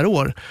 konserter per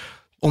år.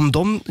 Om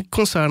de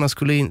konserterna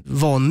skulle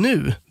vara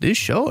nu, det är ju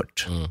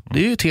kört. Det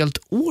är ju ett helt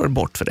år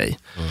bort för dig.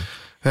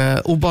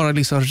 Och bara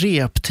liksom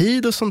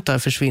reptid och sånt där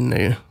försvinner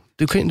ju.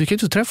 Du kan ju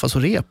inte träffas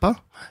och repa.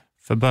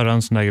 För bara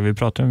en sån där, vi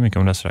pratar mycket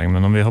om restaurang,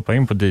 men om vi hoppar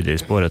in på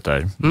DJ-spåret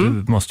där,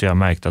 du måste ju ha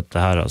märkt att det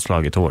här har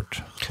slagit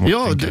hårt.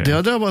 Ja, det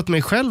har drabbat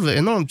mig själv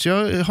enormt.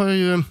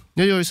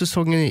 Jag gör ju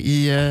säsongen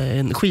i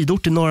en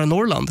skidort i norra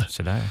Norrland.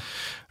 Så där.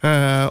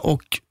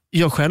 Och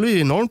jag själv är ju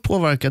enormt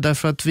påverkad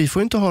därför att vi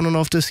får inte ha någon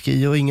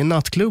afterski och ingen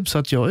nattklubb, så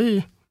att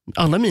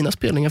alla mina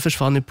spelningar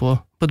försvann ju på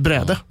ett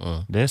bräde.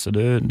 Det är så,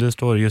 du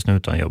står just nu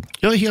utan jobb.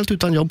 Jag är helt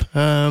utan jobb.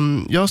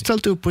 Jag har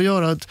ställt upp och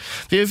göra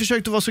vi har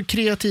försökt att vara så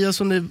kreativa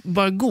som det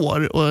bara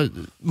går, och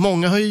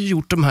många har ju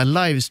gjort de här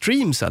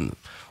livestreamsen.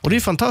 Och det är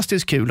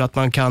fantastiskt kul att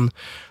man kan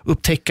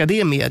upptäcka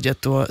det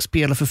mediet och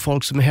spela för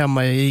folk som är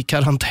hemma i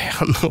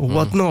karantän och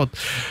what not.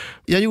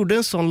 Jag gjorde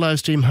en sån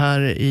livestream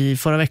här i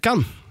förra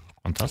veckan.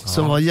 Fantastiskt.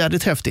 Som var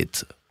jävligt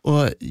häftigt.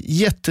 Och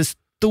jättestor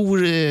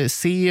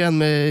scen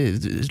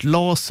med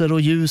laser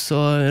och ljus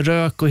och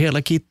rök och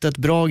hela kittet,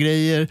 bra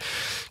grejer,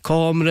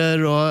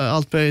 kameror och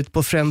allt möjligt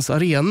på Friends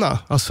Arena.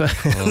 Alltså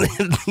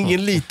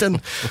ingen liten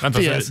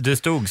pjäs. Du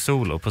stod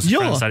solo på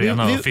Friends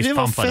Arena och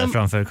fistpumpade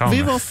framför kameran.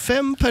 Vi var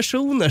 5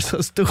 personer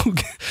som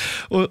stod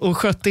och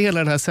skötte hela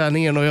den här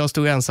sändningen, och jag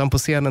stod ensam på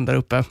scenen där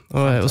uppe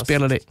och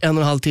spelade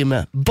 1,5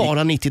 timme,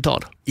 bara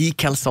 90-tal. I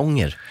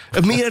kalsonger.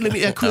 Mer eller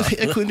mer,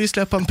 jag kunde ju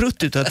släppa en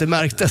prutt utan att det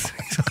märktes.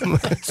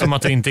 Som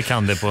att du inte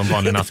kan det på en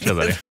vanlig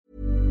nattklubb.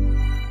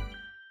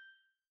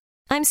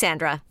 I'm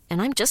Sandra,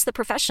 and I'm just the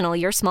professional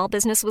your small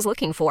business was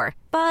looking for.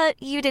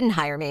 But you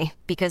didn't hire me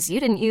because you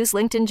didn't use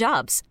LinkedIn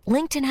Jobs.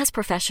 LinkedIn has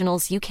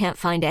professionals you can't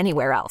find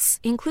anywhere else,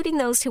 including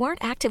those who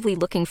aren't actively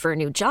looking for a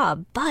new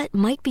job, but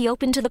might be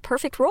open to the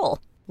perfect role,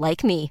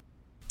 like me.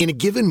 In a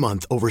given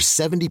month, over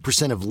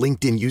 70% of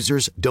LinkedIn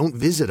users don't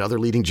visit other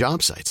leading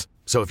job sites.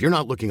 So if you're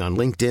not looking on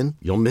LinkedIn,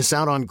 you'll miss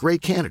out on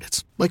great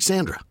candidates like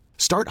Sandra.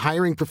 Start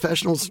hiring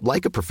professionals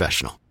like a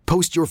professional.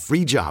 Post your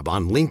free job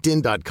on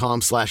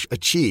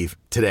linkedin.com/achieve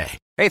today.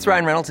 Hey, it's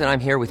Ryan Reynolds, and I'm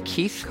here with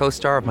Keith,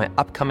 co-star of my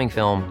upcoming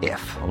film,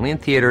 If, only in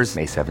theaters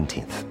May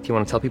 17th. Do you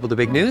want to tell people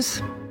the big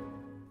news?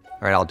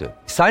 All right, I'll do it.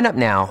 Sign up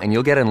now and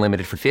you'll get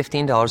unlimited for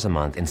 $15 a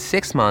month and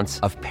 6 months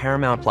of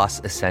Paramount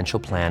Plus Essential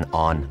Plan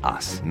on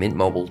us.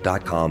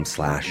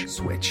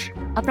 MintMobile.com/switch.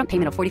 Upfront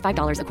payment of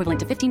 $45 equivalent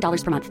to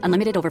 $15 per month.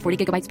 Unlimited over 40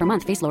 gigabytes per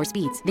month. Face lower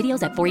speeds.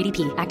 Videos at 480p.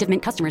 Active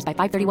Mint customers by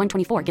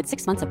 531.24 get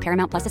 6 months of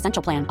Paramount Plus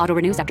Essential Plan. Auto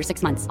renews after 6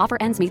 months. Offer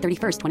ends May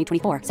 31st,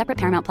 2024. Separate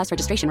Paramount Plus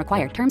registration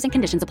required. Terms and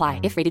conditions apply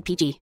if rated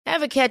PG.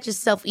 Ever catch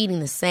yourself eating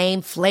the same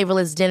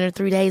flavorless dinner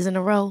 3 days in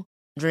a row?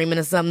 Dreaming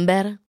of something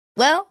better?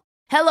 Well,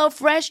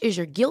 HelloFresh is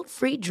your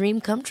guilt-free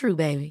dream come true,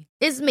 baby.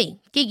 It's me,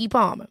 Keke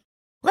Palmer.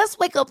 Let's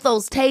wake up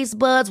those taste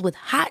buds with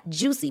hot,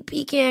 juicy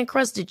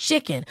pecan-crusted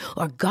chicken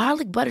or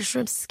garlic butter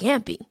shrimp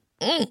scampi.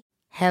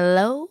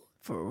 Hello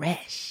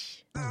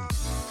Fresh.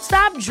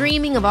 Stop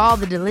dreaming of all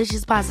the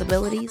delicious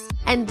possibilities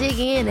and dig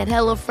in at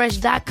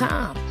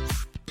HelloFresh.com.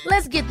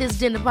 Let's get this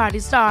dinner party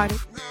started.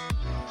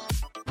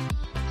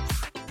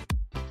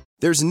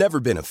 There's never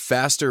been a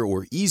faster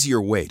or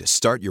easier way to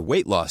start your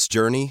weight loss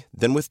journey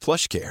than with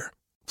PlushCare.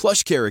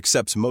 PlushCare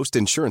accepts most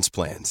insurance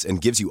plans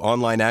and gives you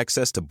online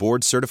access to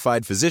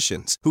board-certified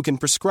physicians who can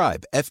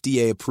prescribe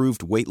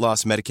FDA-approved weight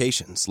loss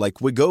medications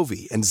like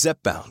Wegovy and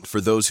Zepbound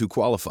for those who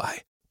qualify.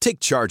 Take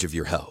charge of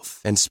your health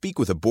and speak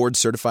with a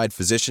board-certified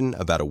physician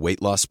about a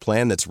weight loss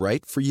plan that's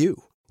right for you.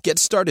 Get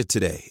started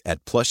today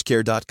at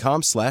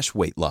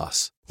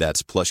plushcare.com/weightloss.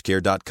 That's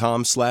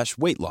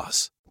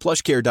plushcare.com/weightloss.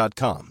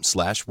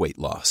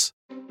 plushcare.com/weightloss.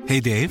 Hey,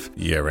 Dave.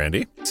 Yeah,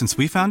 Randy. Since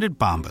we founded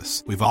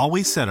Bombas, we've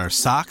always said our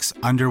socks,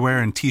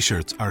 underwear, and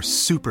T-shirts are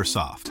super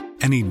soft.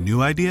 Any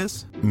new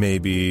ideas?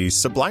 Maybe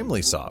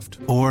sublimely soft.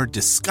 Or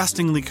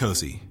disgustingly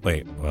cozy.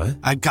 Wait, what?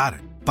 I got it.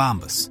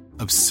 Bombas.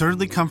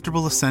 Absurdly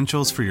comfortable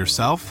essentials for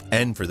yourself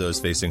and for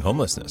those facing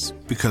homelessness.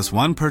 Because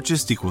one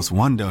purchased equals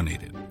one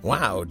donated.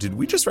 Wow, did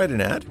we just write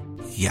an ad?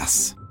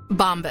 Yes.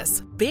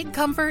 Bombas. Big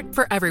comfort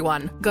for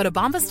everyone. Go to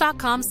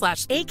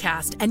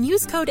bombas.com/ACAST and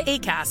use code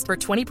ACAST for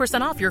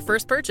 20% off your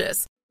first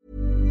purchase.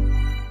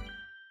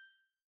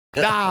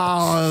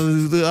 Ja,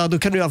 då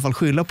kan du i alla fall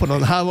skylla på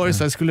någon. Här var det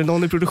så här, skulle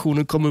någon i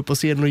produktionen komma upp på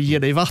scenen och ge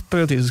dig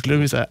vatten till, så skulle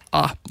de säga,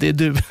 det är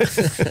du.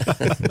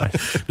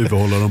 Du får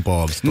hålla dem på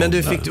avstånd.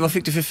 Men vad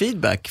fick du för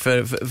feedback?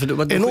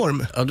 För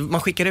enorm.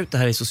 Man skickar ut det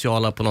här i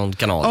sociala på någon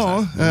kanal.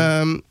 Ja,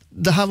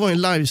 det här var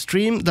en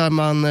livestream där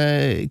man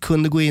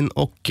kunde gå in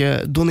och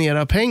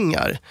donera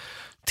pengar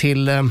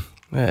till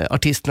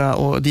artisterna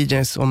och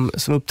DJs som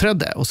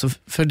uppträdde, och så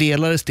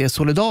fördelades det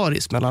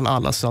solidariskt mellan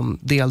alla som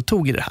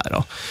deltog i det här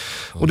då.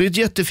 Och det är ett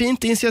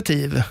jättefint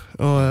initiativ,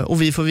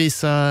 och vi får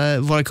visa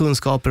våra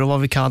kunskaper och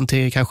vad vi kan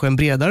till kanske en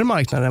bredare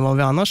marknad än vad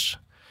vi annars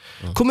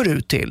kommer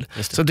ut till.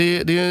 Så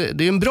det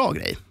är en bra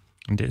grej.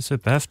 Det är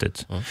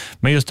superhäftigt.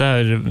 Men just det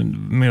här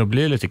med att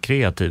bli lite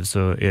kreativ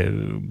så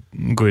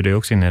går ju det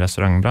också in i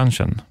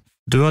restaurangbranschen.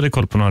 Du hade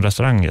koll på någon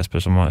restaurang, Jesper,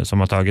 som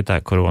har tagit det här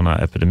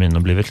coronaepidemin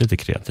och blivit lite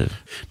kreativ.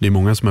 Det är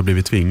många som har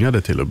blivit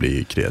tvingade till att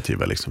bli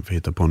kreativa liksom, för att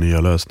hitta på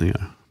nya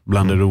lösningar.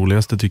 Bland det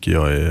roligaste tycker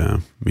jag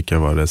är, vilka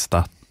var det,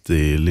 Statt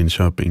i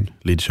Lidköping,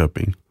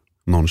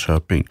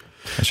 Norrköping,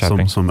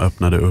 som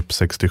öppnade upp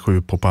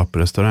 67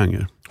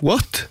 pop-up-restauranger.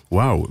 What?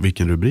 Wow,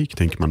 vilken rubrik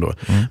tänker man då.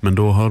 Men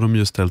då har de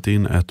ju ställt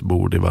in ett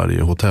bord i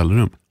varje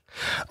hotellrum.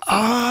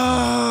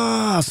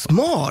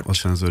 Smart! Och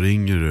sen så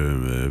ringer du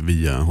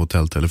via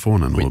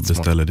hotelltelefonen och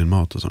beställer din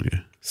mat och sånt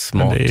grejer.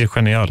 Smart. Men det är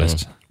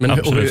genialiskt. Men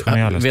absolut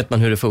genialiskt. Vet man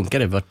hur det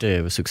funkar? Vart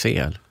det succé?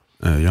 Eller?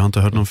 Jag har inte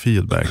hört någon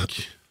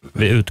feedback.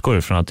 Vi utgår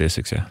ifrån att det är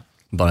succé.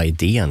 Bara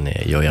idén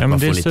gör ju att man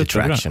får lite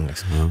traction.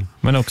 Liksom. Ja.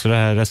 Men också det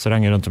här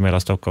restauranger runt om hela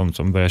Stockholm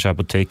som börjar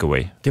köpa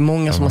takeaway. Det är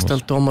många som har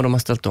ställt om, och de har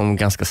ställt om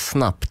ganska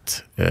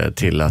snabbt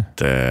till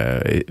att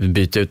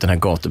byta ut den här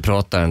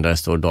gatuprataren där det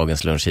står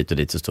dagens lunch hit och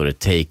dit, så står det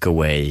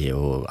takeaway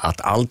och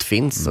att allt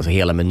finns, alltså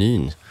hela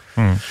menyn.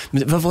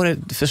 Men vad var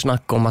det för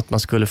snack om att man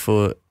skulle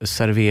få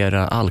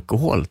servera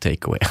alkohol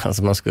takeaway?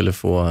 Alltså man skulle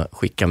få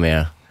skicka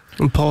med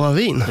en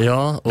paravin.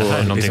 Ja, och det här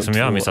är någonting liksom som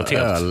jag har missat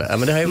helt. Ja,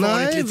 men det har ju varit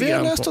Nej, lite vi har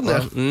grann läst om på,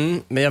 det.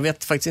 Men jag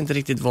vet faktiskt inte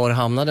riktigt var det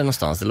hamnade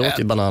någonstans. Det låter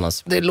ju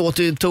bananas. Det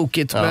låter ju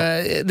tokigt, Ja.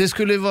 men det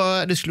skulle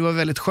vara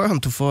väldigt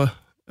skönt att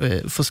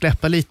få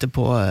släppa lite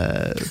på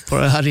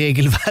det här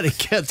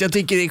regelverket. Jag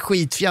tycker det är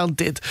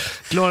skitfjantigt.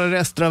 Klarar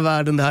resten av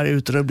världen det här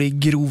utan att bli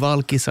grova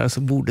alkisar,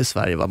 så borde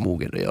Sverige vara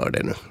mogen att göra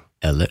det nu.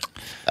 Eller?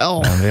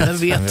 Ja,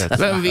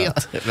 vem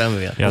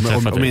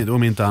vet.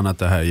 Om inte annat,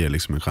 det här ger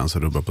liksom en chans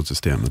att rubba på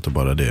systemet, och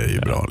bara det är ju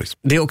bra. Liksom.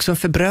 Det är också en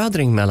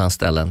förbrödring mellan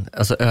ställen,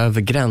 alltså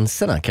över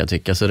gränserna kan jag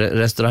tycka. Så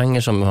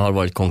restauranger som har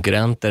varit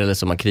konkurrenter eller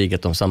som har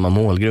krigat om samma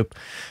målgrupp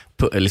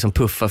liksom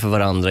puffar för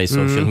varandra i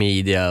social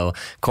media och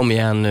kom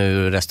igen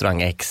nu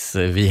restaurang X,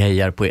 vi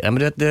hejar på er. Ja,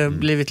 men det har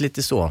blivit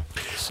lite så.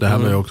 Det här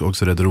var ju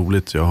också rätt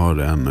roligt. Jag har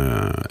en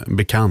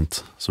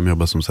bekant som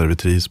jobbar som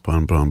servitris på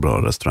en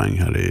bra restaurang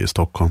här i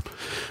Stockholm.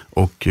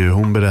 Och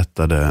hon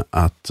berättade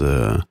att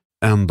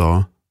en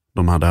dag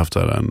de hade haft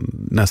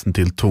nästan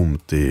till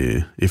tomt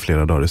i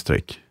flera dagar i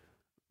sträck.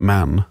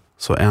 Men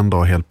så en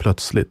dag helt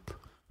plötsligt,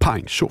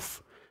 pang, tjoff,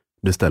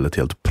 blev stället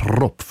helt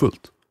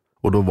proppfullt.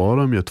 Och då var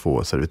de ju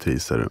 2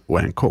 servitriser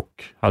och en kock.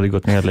 Hade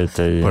gått ner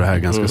lite på det här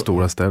ganska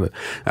stora stället.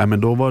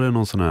 Men då var det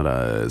någon sån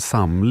här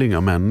samling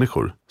av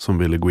människor som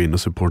ville gå in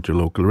och support your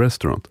local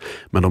restaurant.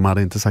 Men de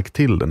hade inte sagt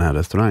till den här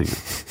restaurangen.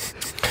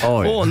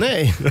 Åh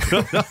nej!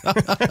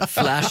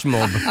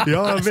 Flashmob.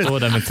 Står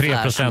där med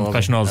 3%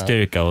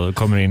 personalstyrka och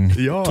kommer in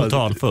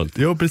totalfullt.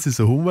 Ja, precis.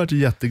 Och hon var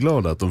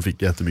jätteglad att de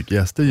fick jättemycket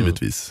gäster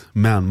givetvis.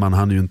 Men man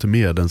hade ju inte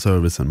med den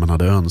servicen man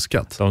hade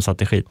önskat. De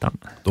satt i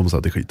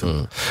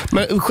skiten.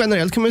 Men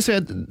generellt kan man ju säga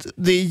att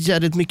det är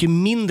jävligt mycket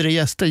mindre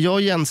gäster. Jag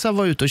och Jensa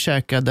var ute och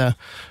käkade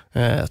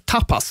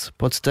tapas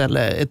på ett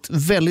ställe, ett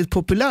väldigt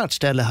populärt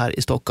ställe här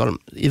i Stockholm.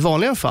 I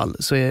vanliga fall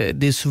så är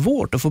det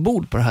svårt att få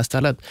bord på det här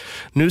stället.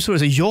 Nu så är det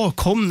så, jag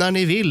kom när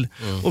ni vill.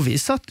 Och vi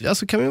satt,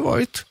 alltså kan vi ha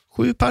varit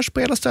 7 pers på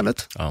hela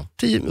stället. Ja.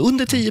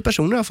 Under 10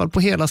 personer i alla fall på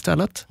hela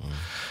stället.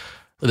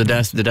 Och det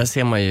där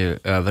ser man ju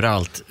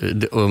överallt.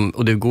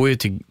 Och det går ju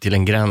till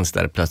en gräns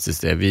där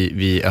plötsligt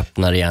vi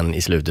öppnar igen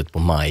i slutet på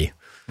maj.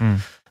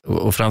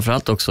 Och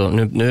framförallt också,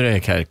 nu är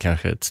det här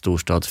kanske ett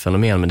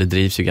storstadsfenomen, men det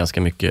drivs ju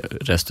ganska mycket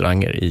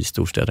restauranger i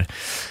storstäder.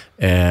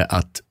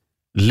 Att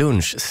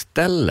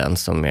lunchställen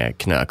som är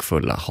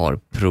knökfulla har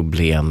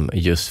problem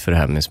just för det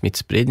här med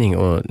smittspridning.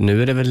 Och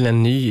nu är det väl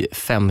en ny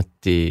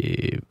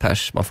 50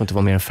 pers. Man får inte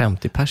vara mer än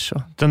 50 pers.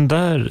 Så. Den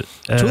där...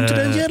 Tror inte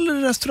den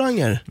gäller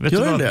restauranger?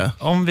 Gör den det?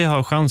 Om vi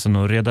har chansen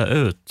att reda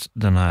ut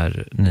den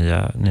här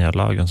nya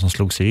lagen som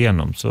slog sig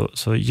igenom,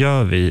 så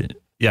gör vi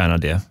gärna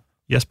det.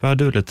 Jesper, har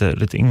du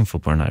lite info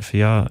på den här? För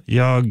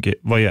jag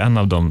var ju en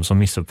av dem som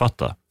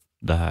missuppfattade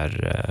det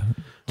här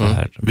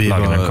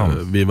lagen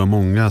kom. Vi var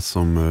många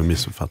som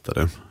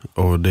missuppfattade.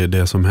 Och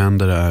det som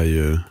händer är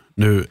ju...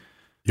 Nu,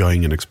 jag är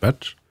ingen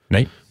expert.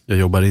 Nej. Jag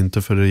jobbar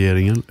inte för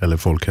regeringen eller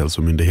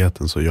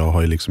Folkhälsomyndigheten, så jag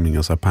har ju liksom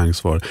inga så här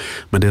pangsvar.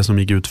 Men det som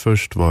gick ut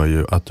först var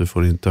ju att du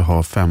får inte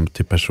ha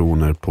 50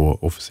 personer på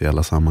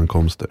officiella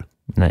sammankomster.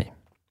 Nej.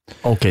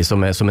 Okej,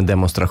 som en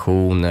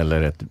demonstration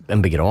eller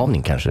en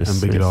begravning kanske? En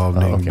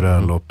begravning,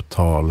 bröllop,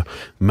 tal.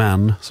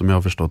 Men som jag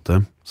har förstått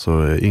det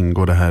så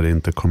ingår det här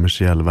inte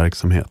kommersiell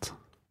verksamhet.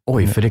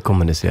 Oj, för det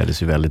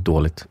kommunicerades ju väldigt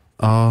dåligt.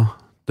 Ja,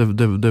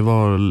 det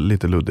var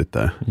lite luddigt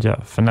där.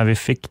 Ja, för när vi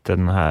fick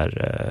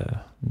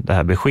det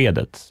här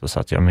beskedet så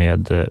satt jag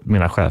med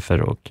mina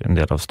chefer och en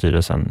del av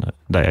styrelsen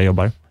där jag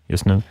jobbar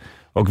just nu.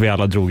 Och vi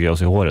alla drog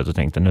oss i håret och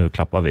tänkte, nu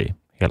klappar vi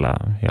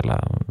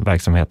hela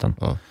verksamheten.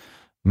 Ja.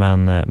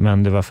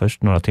 Men det var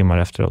först några timmar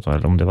efteråt,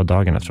 eller om det var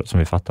dagen efteråt, som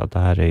vi fattade att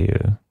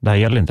det här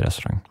gäller inte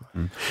restaurang.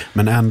 Mm.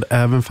 Men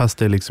även fast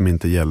det liksom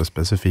inte gäller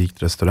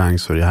specifikt restaurang,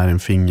 så är det här en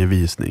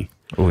fingervisning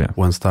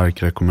och en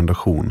stark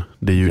rekommendation.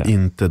 Det är ju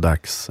inte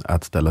dags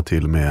att ställa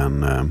till med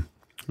en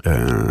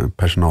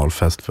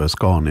personalfest för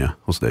Scania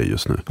hos dig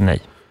just nu.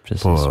 Nej.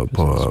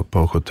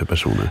 på 70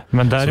 personer.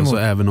 Men däremot... så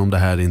även om det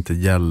här inte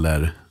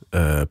gäller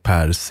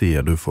per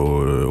se, du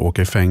får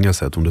åka i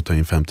fängelset om du tar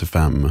in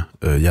 55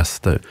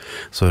 gäster,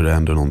 så är det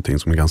ändå någonting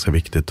som är ganska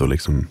viktigt att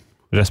liksom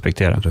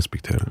respektera.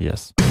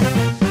 Yes.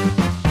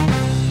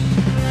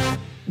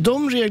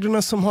 De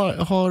reglerna som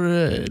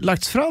har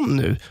lagts fram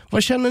nu,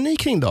 vad känner ni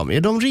kring dem?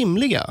 Är de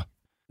rimliga?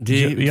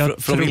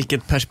 Från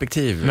vilket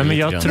perspektiv? Nej, men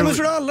jag tror... men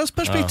från allas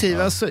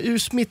perspektiv, alltså ur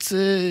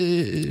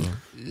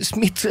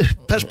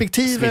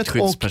smittperspektivet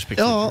och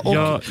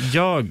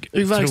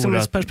ur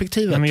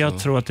verksamhetsperspektivet. Jag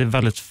tror att det är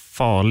väldigt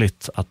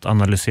farligt att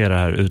analysera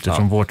här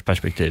utifrån vårt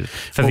perspektiv.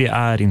 För vi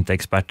är inte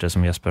experter,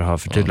 som Jesper har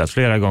förtydligat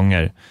flera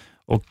gånger.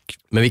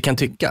 Men vi kan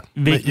tycka.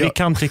 Vi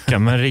kan tycka,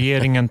 men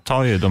regeringen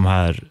tar ju de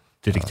här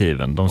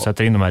direktiven. De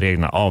sätter in de här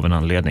reglerna av en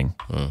anledning.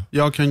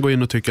 Jag kan gå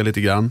in och tycka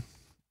lite grann.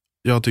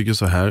 Jag tycker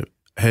så här.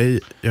 Hej,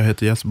 jag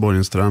heter Jesper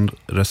Borgenstrand,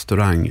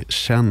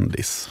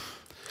 restaurangkändis.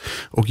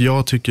 Och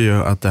jag tycker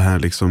ju att det här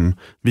liksom,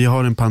 vi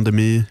har en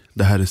pandemi,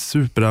 det här är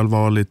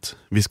superallvarligt,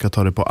 vi ska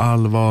ta det på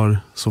allvar,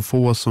 så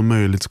få som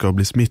möjligt ska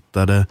bli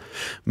smittade,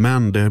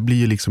 men det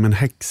blir liksom en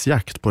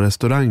häxjakt på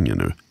restauranger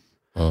nu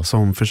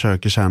som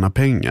försöker tjäna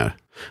pengar.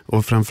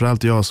 Och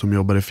framförallt jag som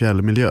jobbar i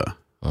fjällmiljö.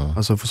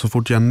 Alltså så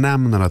fort jag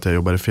nämner att jag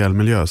jobbar i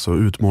fjällmiljö så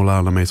utmålar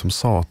alla mig som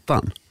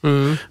satan.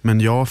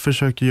 Men jag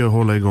försöker ju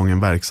hålla igång en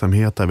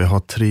verksamhet där vi har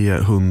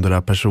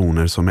 300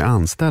 personer som är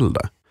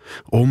anställda.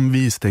 Om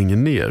vi stänger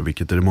ner,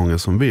 vilket är det många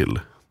som vill,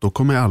 då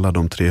kommer alla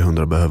de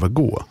 300 behöva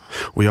gå.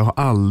 Och jag har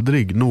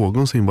aldrig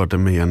någonsin varit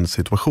med i en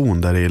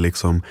situation där det är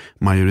liksom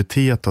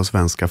majoritet av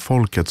svenska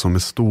folket som är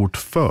stort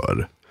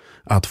för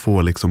att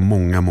få liksom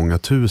många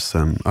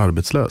tusen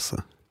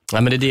arbetslösa.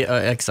 Ja, men det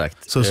är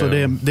exakt. Så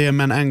det är,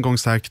 men en gång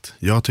sagt,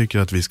 jag tycker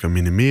att vi ska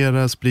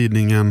minimera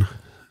spridningen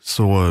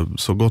så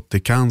gott det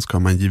kan, ska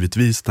man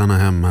givetvis stanna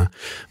hemma.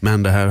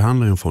 Men det här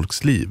handlar ju om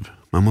folks liv.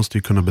 Man måste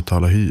ju kunna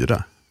betala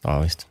hyra. Ja,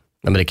 visst.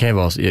 Nej, men det kan ju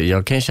vara,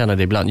 jag kan känna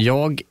det ibland.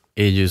 Jag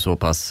är ju så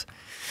pass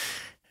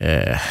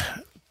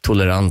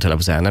tolerant, eller på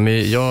att säga. Nej,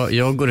 men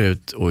jag går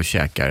ut och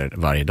käkar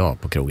varje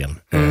dag på krogen.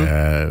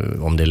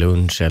 Om det är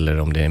lunch eller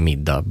om det är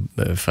middag,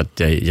 för att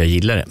jag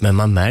gillar det. Men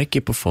man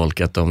märker på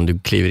folk att om du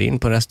kliver in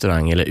på en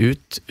restaurang eller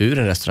ut ur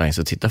en restaurang,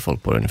 så tittar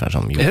folk på det ungefär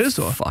som är det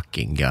så?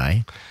 Fucking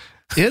guy.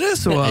 Är det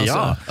så alltså?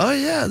 Ja.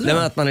 Nej, men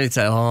att man är lite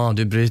såhär,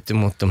 du bryter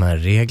mot de här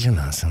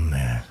reglerna som,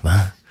 va?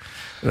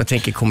 Jag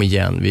tänker, kom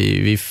igen,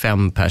 vi är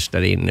 5 pers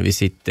där inne, vi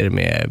sitter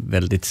med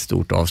väldigt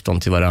stort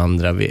avstånd till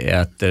varandra,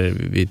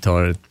 vi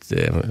tar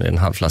en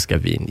halv flaska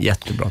vin,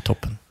 jättebra,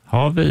 toppen.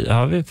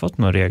 Har vi fått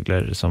några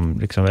regler som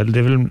liksom, eller det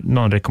är väl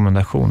någon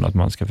rekommendation att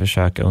man ska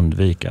försöka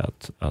undvika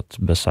att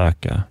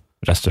besöka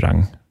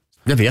restaurang?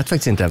 Jag vet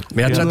faktiskt inte,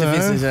 men jag tror att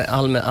det finns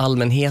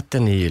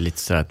allmänheten är ju lite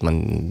så att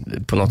man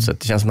på något sätt,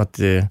 det känns som att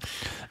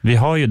vi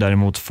har ju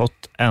däremot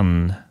fått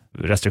en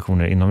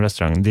restriktioner inom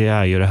restaurang, det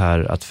är ju det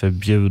här att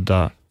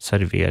förbjuda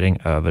servering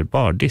över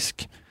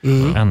bardisk.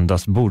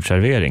 Endast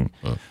bordservering.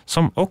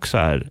 Som också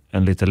är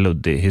en lite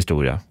luddig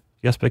historia.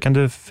 Jesper, kan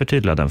du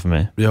förtydliga den för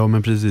mig? Ja,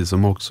 men precis,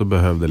 som också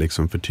behövde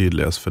liksom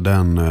förtydligas, för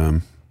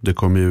det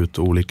kom ju ut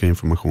olika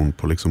information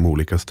på liksom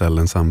olika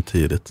ställen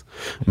samtidigt.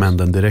 Men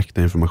den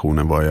direkta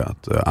informationen var ju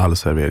att all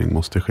servering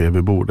måste ske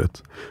vid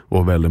bordet.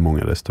 Och väldigt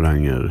många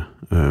restauranger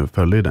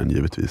följer den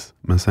givetvis.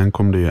 Men sen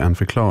kom det ju en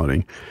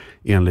förklaring.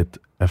 Enligt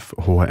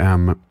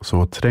FHM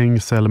så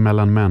trängsel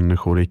mellan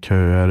människor i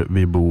köer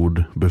vid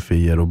bord,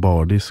 bufféer och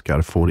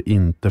bardiskar får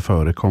inte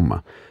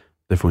förekomma.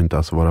 Det får inte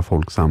alltså vara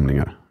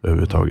folksamlingar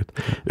överhuvudtaget.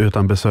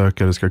 Utan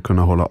besökare ska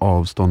kunna hålla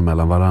avstånd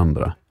mellan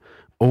varandra.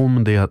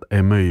 Om det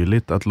är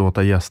möjligt att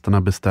låta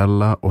gästerna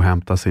beställa och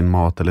hämta sin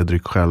mat eller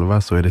dryck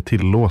själva, så är det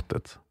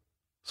tillåtet.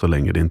 Så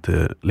länge det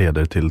inte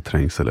leder till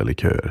trängsel eller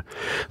köer.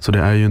 Så det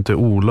är ju inte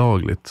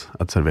olagligt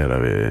att servera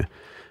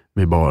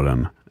vid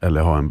baren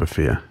eller ha en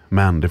buffé.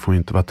 Men det får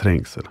inte vara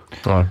trängsel.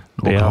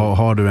 Ja,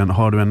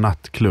 har du en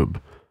nattklubb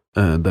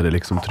där det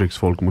liksom trycks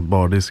folk mot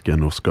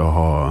bardisken och ska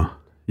ha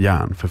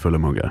järn för fulla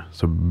muggar,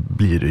 så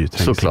blir det ju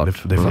trängsel.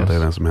 Såklart. Det fattar ju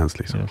vem som helst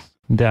liksom. Yes.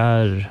 Det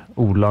är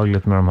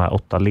olagligt med de här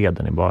 8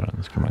 leden i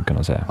baren, skulle man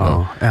kunna säga.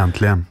 Ja,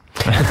 äntligen.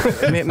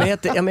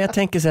 men jag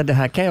tänker så här, det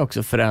här kan ju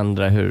också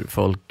förändra hur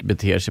folk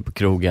beter sig på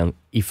krogen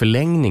i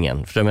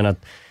förlängningen. För jag menar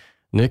att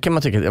nu kan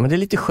man tycka att det är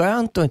lite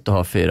skönt att inte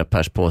ha 4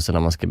 pers på sig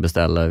när man ska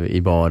beställa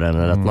i baren,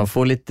 eller att man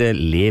får lite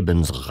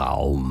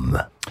Lebensraum.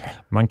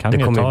 Man kan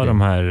ju ta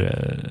de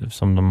här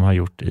som de har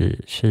gjort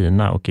i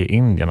Kina och i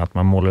Indien, att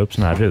man målar upp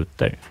såna här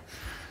rutor.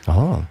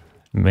 Jaha.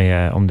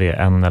 Med, om det är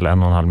 1 eller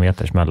 1,5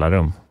 meters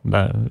mellanrum.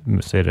 Där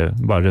så är det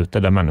bara rutor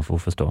där människor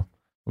får stå.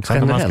 Och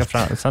sen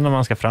när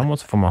man ska framåt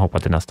så får man hoppa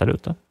till nästa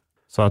ruta.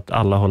 Så att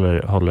alla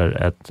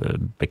håller ett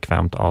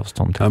bekvämt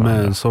avstånd till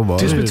varandra. Men så var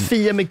det är som ett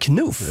fia med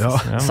knuff.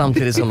 Ja.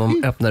 Samtidigt som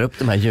de öppnar upp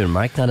de här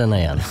djurmarknaderna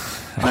igen.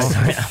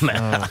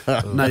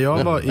 När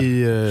jag var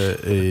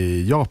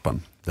i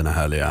Japan, den här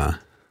härliga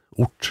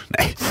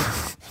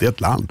det är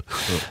ett land.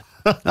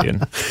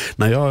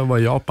 När jag var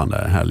i Japan, det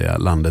här härliga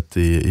landet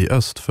i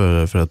öst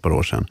för ett par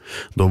år sedan,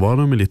 då var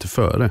de lite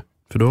före.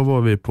 För då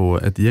var vi på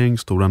ett gäng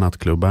stora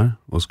nattklubbar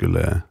och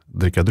skulle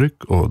dricka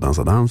dryck och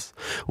dansa dans.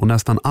 Och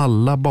nästan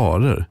alla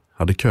barer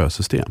hade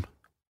kösystem.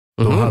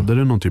 Då hade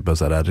du någon typ av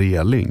så här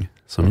reling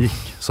som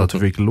gick. Så att du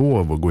fick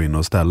lov att gå in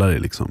och ställa dig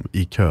liksom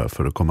i kö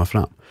för att komma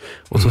fram.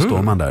 Och så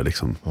står man där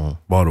liksom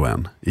var och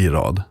en i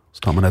rad. Så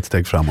tar man ett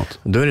steg framåt.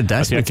 Då är det där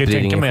alltså, jag kan ju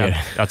tänka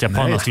mig att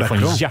japanerna skulle få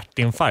en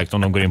hjärtinfarkt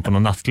om de går in på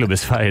någon nattklubb i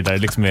Sverige där det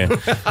liksom är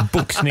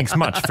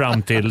boxningsmatch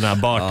fram till den här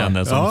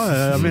bartenden. Ja,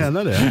 jag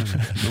menar det.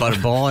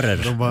 Barbarer.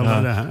 De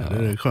bara, det här,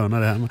 det är sköna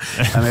det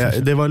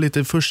här. Det var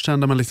lite, först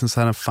kände man liksom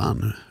så här,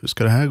 fan, hur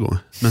ska det här gå?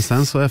 Men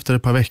sen så efter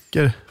ett par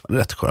veckor, var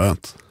det rätt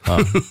skönt. Ja.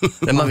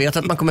 Men man vet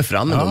att man kommer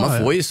fram ändå,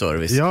 man får ju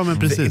service. Ja, men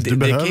precis.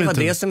 Det kan ju vara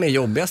det som är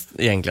jobbigast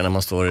egentligen när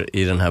man står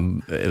i den här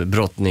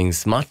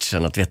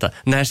brottningsmatchen, att veta,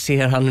 när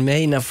ser han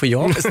mig, när får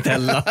jag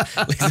beställa?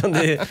 Liksom,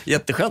 det är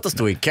jätteskönt att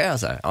stå i kö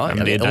så här. Ja,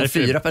 jag vet, om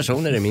 4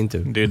 personer är min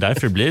tur. Det är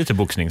därför det blir till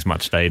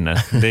boxningsmatch där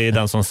inne. Det är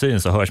den som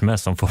syns och hörs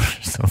mest som får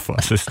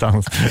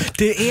assistans.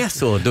 Det är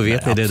så, då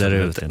vet ni det där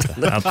ute.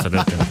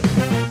 Absolut inte.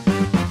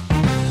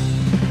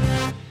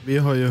 Vi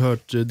har ju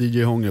hört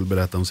DJ Hångel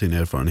berätta om sina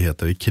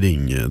erfarenheter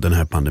kring den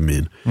här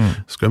pandemin.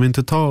 Ska vi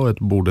inte ta ett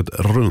bordet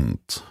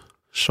runt?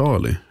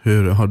 Charlie,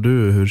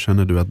 hur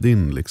känner du att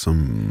din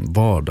liksom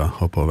vardag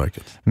har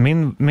påverkat?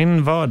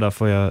 Min vardag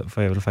får jag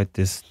väl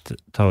faktiskt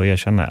ta och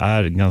erkänna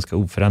är ganska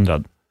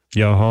oförändrad.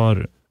 Jag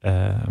har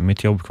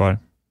mitt jobb kvar.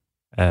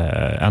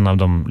 En av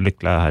de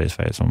lyckliga här i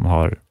Sverige som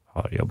har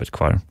jobbet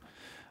kvar.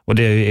 Och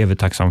det är vi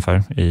tacksam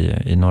för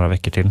i några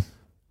veckor till.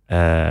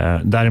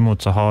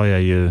 Däremot så har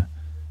jag ju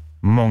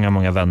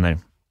många vänner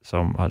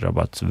som har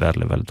drabbats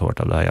väldigt, väldigt hårt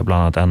av det här. Jag har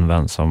bland annat en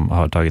vän som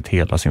har tagit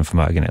hela sin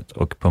förmögenhet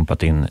och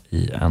pumpat in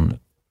i en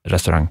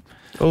restaurang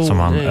som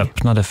han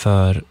öppnade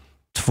för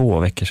 2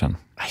 veckor sedan.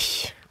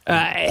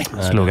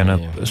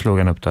 Slog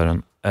han upp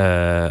dörren.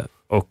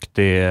 Och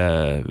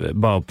det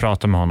bara att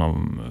prata med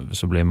honom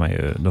så blir man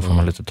ju, då får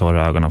man lite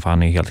tårar i ögonen för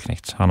han är helt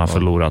knäckt. Han har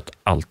förlorat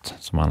allt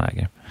som han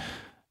äger.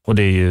 Och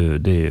det är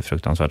ju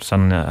fruktansvärt.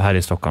 Sen här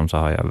i Stockholm så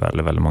har jag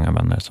väldigt, väldigt många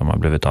vänner som har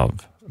blivit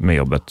av med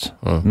jobbet.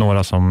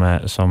 Några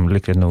som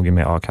lyckligt nog är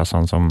med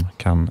A-kassan som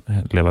kan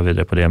leva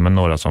vidare på det, men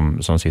några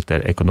som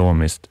sitter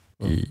ekonomiskt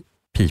i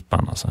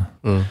pipan alltså.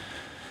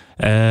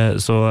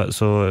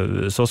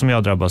 Så som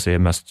jag drabbas är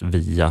mest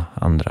via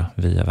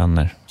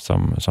vänner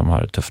som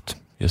har det tufft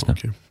just nu.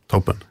 Okay.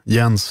 Toppen.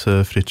 Jens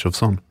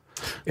Frithiofsson.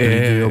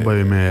 Du jobbar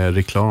ju med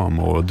reklam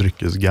och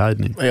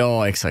dryckesguidning.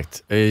 Ja,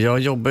 exakt. Jag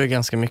jobbar ju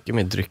ganska mycket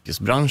med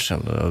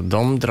dryckesbranschen.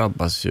 De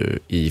drabbas ju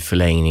i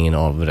förlängningen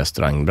av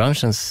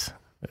restaurangbranschens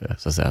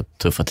så att säga,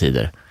 tuffa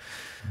tider.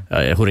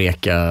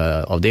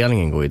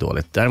 Horeca-avdelningen går ju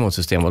dåligt. Däremot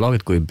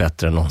Systembolaget går ju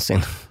bättre än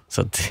någonsin.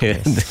 Så att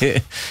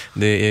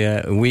det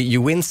är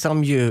you win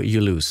some,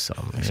 you lose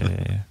some.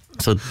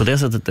 Så på det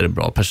sättet är det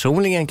bra.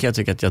 Personligen kan jag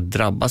tycka att jag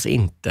drabbas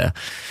inte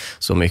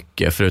så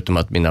mycket, förutom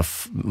att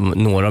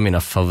några av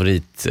mina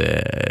favorit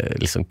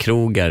liksom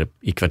krogar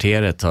i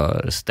kvarteret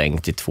har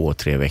stängt i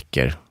 2-3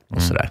 veckor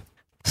och sådär.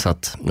 Så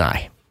att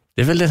nej.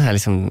 Det är väl den här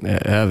liksom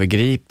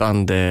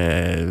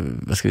övergripande,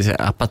 vad ska vi säga,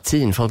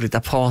 apatin. Folk är lite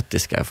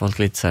apatiska, folk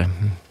är lite så här,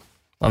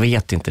 man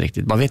vet inte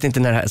riktigt. Man vet inte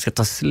när det här ska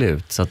ta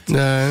slut, så att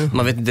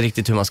man vet inte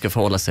riktigt hur man ska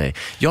förhålla sig.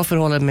 Jag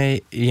förhåller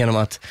mig genom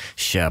att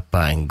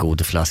köpa en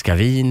god flaska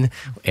vin,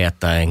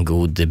 äta en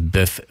god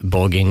bœuf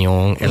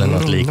bourguignon eller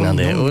något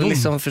liknande och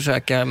liksom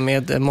försöka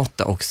med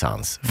måtta och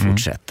sans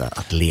fortsätta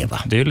att leva.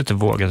 Det är ju lite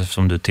vågat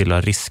eftersom du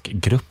tillhör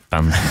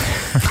riskgruppen.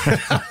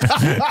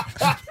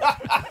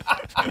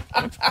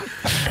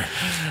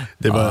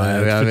 Det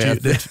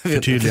var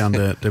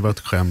förtydligande, det var ett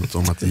skämt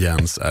om att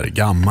Jens är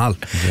gammal.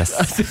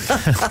 Yes.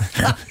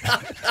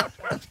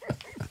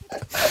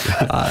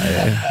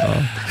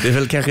 Det är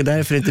väl kanske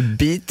därför det inte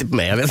biter på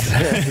mig. Jag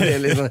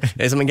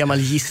är som en gammal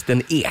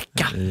gisten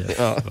eka.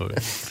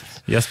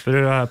 Jesper,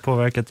 hur har det här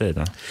påverkat dig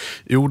då?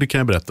 Jo, det kan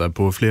jag berätta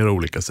på flera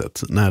olika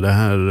sätt. När det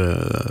här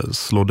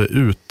slådde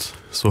ut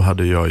så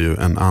hade jag ju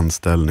en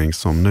anställning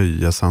som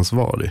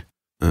nöjesansvarig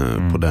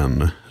på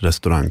den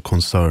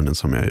restaurangkoncernen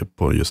som jag är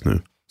på just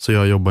nu. Så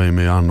jag jobbar ju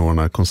med att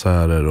anordna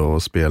konserter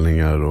och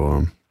spelningar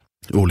och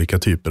olika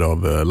typer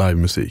av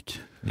livemusik.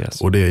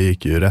 Yes. Och det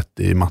gick ju rätt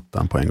i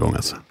mattan på en gång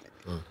alltså.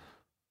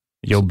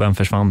 Jobben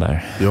försvann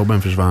där?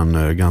 Jobben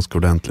försvann ganska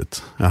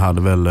ordentligt. Jag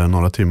hade väl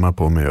några timmar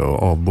på mig att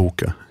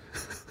avboka.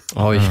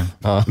 Oj.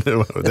 Ja. Det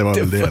var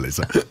väl det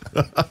liksom.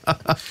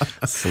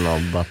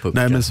 Snabba puckar.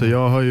 Nej, men så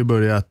jag har ju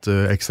börjat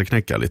extra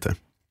knäcka lite.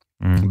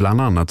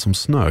 Bland annat som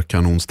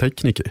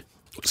snökanonstekniker.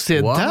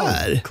 Se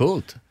där!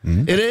 Coolt.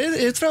 Är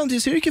det ett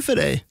framtidsyrke för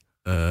dig?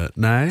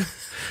 Nej.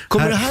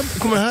 Kommer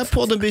den här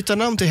podden byta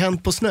namn till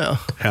Hänt på snö?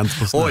 Hänt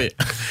på snö. Oj.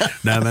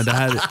 Nej, men det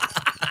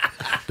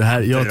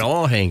här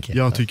bra, Henke.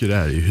 Jag tycker det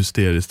här är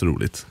hysteriskt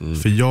roligt.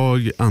 För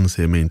jag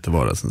anser mig inte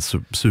vara en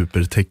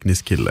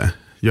superteknisk kille.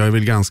 Jag är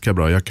väl ganska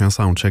bra. Jag kan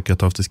soundchecka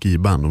ett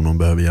afterski-band om någon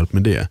behöver hjälp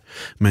med det.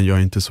 Men jag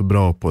är inte så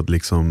bra på att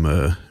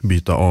liksom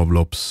byta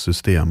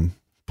avloppssystem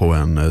på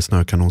en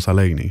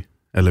snökanonsanläggning.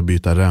 Eller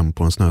byta rem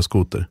på en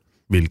snöskoter.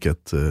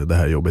 vilket det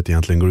här jobbet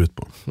egentligen går ut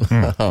på.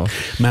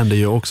 Men det är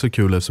ju också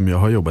kul eftersom jag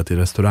har jobbat i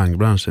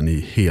restaurangbranschen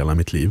i hela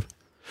mitt liv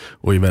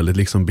och är väldigt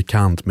liksom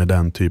bekant med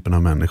den typen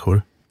av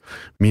människor.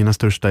 Mina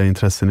största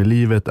intressen i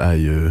livet är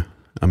ju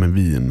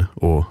vin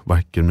och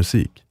vacker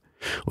musik.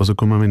 Och så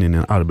kommer man in i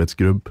en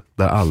arbetsgrupp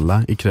där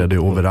alla är klädda i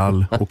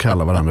overall och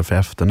kallar varandra för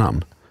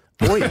efternamn.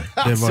 Oj.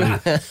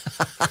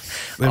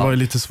 Det var ju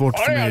lite svårt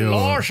för mig. Det är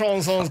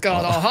Larsson som ska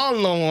ta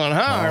hand om den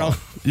här då.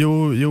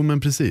 Jo,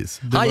 men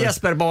precis.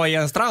 Jesper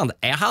Bojenstrand,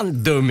 är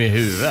han dum i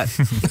huvudet?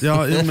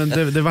 Ja, men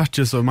det vart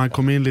ju så. Man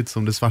kom in lite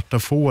som det svarta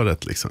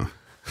fåret liksom.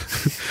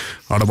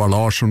 Ja, det var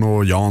Larsson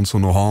och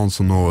Jansson och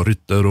Hansson och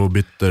Rytter och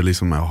Bytter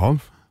liksom. Jaha,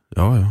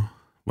 ja.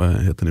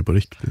 Vad heter ni på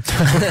riktigt?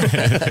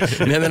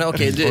 Nej, men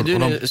okej, du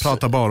de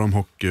pratar bara om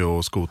hockey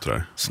och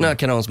skotrar.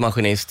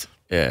 Snökanonsmaskinist.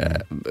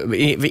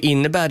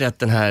 Innebär det att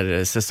den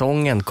här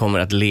säsongen kommer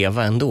att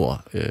leva ändå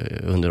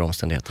under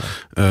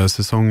omständigheterna?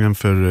 Säsongen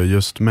för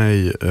just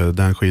mig,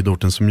 den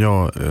skidorten som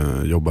jag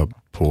jobbar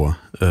på,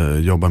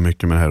 jobbar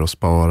mycket med det här att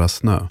spara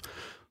snö.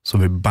 Så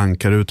vi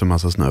bankar ut en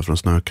massa snö från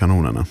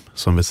snökanonerna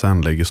som vi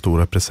sen lägger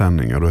stora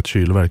presenningar och ett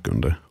kylverk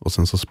under. Och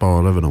sen så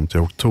sparar vi dem till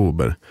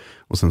oktober.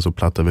 Och sen så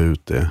plattar vi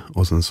ut det.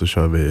 Och sen så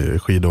kör vi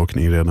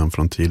skidåkning redan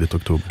från tidigt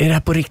oktober. Är det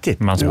här på riktigt?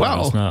 Man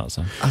sparar snö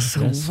alltså.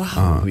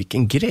 Wow,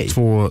 vilken grej.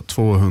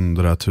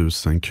 200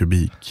 000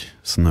 kubik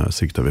snö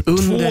siktar vi på.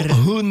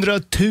 200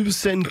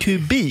 000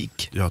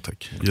 kubik? Ja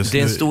tack. Det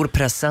är en stor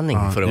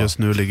pressändning för att just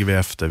nu ligger vi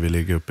efter. Vi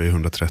ligger uppe i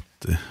 130.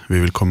 Vi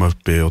vill komma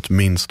upp i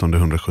åtminstone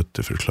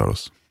 170 för att klara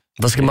oss.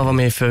 Vad ska man vara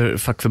med i för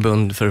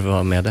fackförbund för att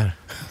vara med där?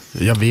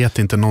 Jag vet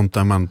inte, något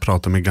där man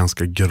pratar med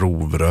ganska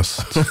grov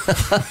röst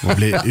och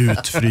blir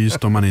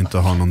utfryst om man inte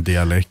har någon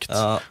dialekt.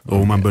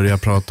 Och om man börjar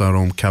prata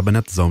om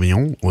Cabernet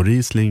Sauvignon och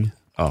Riesling,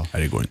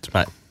 det går inte.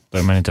 Nej, då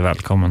är man inte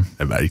välkommen.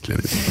 Det är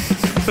verkligen inte.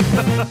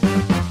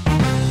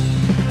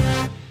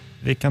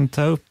 Vi kan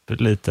ta upp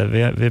lite,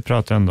 vi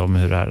pratar ändå om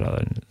hur det här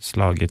har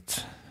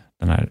slagit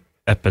den här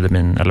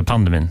epidemin, eller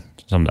pandemin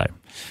som det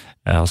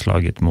är, har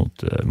slagit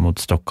mot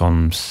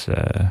Stockholms,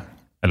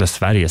 eller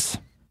Sveriges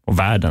och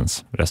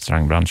världens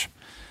restaurangbransch.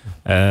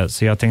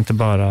 Så jag tänkte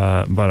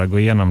bara gå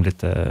igenom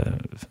lite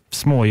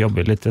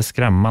småjobbig, lite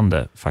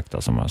skrämmande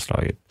fakta som har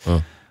slagit.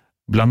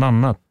 Bland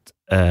annat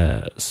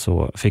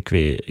så fick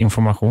vi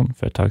information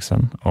för ett tag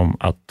sedan om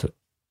att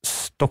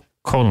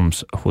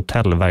Stockholms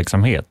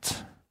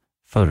hotellverksamhet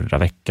förra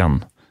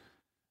veckan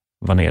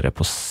var nere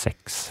på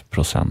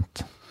 6%.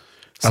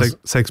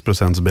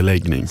 6%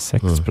 beläggning.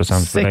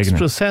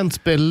 6%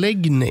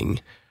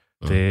 beläggning.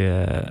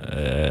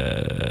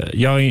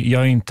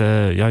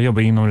 Jag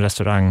jobbar inom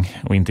restaurang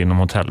och inte inom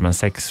hotell, men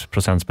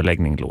 6%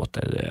 beläggning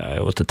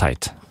låter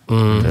tajt.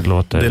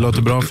 Det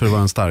låter bra för att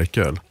vara en stark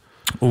öl.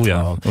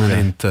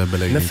 Inte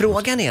beläggning. Men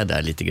frågan är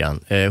där lite grann.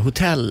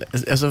 Hotell,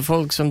 alltså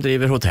folk som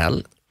driver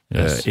hotell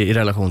i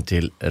relation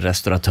till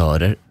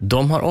restauratörer,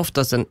 de har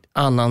oftast en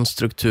annan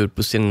struktur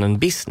på sin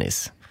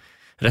business.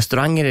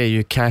 Restauranger är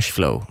ju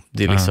cashflow.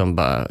 Det är liksom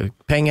bara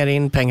pengar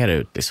in, pengar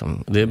ut.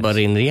 Liksom. Det är bara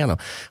rinner igenom.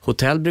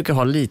 Hotell brukar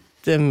ha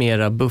lite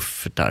mera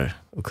buffertar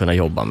att kunna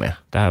jobba med.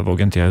 Det här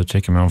vågar inte jag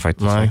uttrycka mig om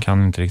faktiskt. Nej. Jag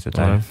kan inte riktigt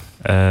det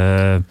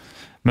här.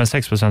 Men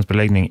 6%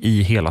 beläggning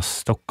i hela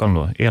Stockholm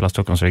då. I hela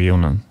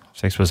Stockholmsregionen.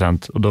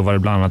 6%. Och då var det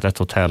bland annat ett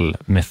hotell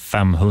med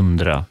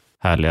 500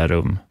 härliga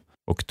rum.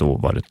 Och då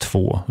var det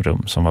 2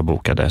 rum som var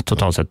bokade.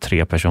 Totalt sett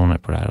 3 personer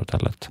på det här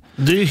hotellet.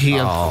 Det är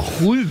helt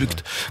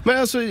sjukt. Men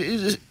alltså,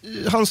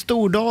 han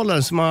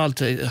Stordalen som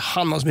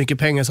han har så mycket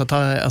pengar så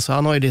att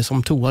han har ju det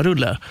som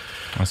toarulle.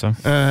 Alltså.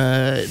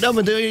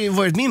 Men det har ju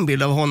varit min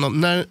bild av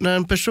honom. När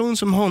en person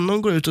som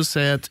honom går ut och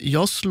säger att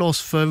jag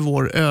slåss för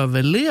vår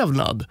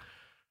överlevnad.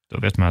 Då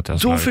vet man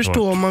att då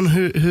förstår man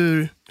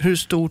hur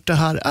stort det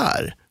här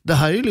är. Det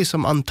här är ju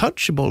liksom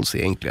untouchables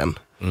egentligen.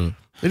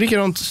 Det är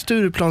likadant,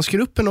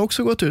 Stureplansgruppen har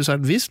också gått ut så att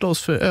vi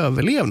slåss för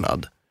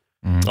överlevnad.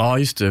 Ja,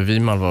 just det.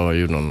 Vimal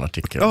gjorde någon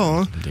artikel.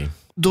 Ja,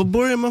 då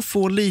börjar man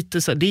få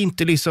lite så här, det är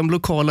inte liksom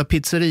lokala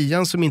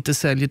pizzerian som inte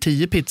säljer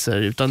 10 pizzor,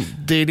 utan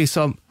det är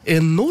liksom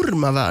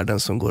enorma värden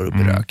som går upp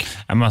i rök.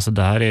 Ja, men alltså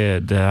det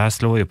här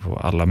slår ju på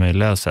alla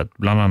möjliga sätt.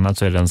 Bland annat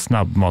så är det en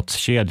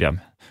snabbmatskedja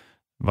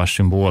vars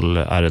symbol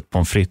är ett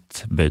pommes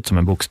frites böjt som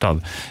en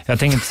bokstav. Jag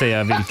tänker inte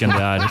säga vilken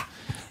det är.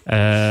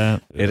 Är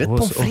det ett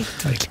pommes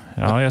frites?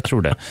 Ja, jag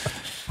tror det.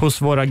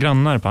 Hos våra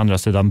grannar på andra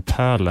sidan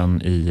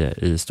pölen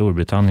i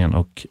Storbritannien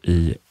och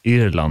i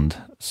Irland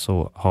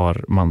så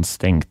har man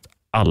stängt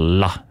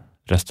alla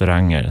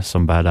restauranger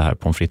som bär det här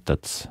pommes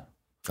frites.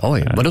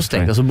 Oj, vadå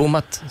stängt? Alltså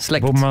bommat,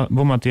 släckt?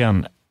 Bommat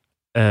igen.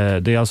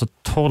 Det är alltså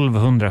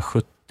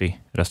 1270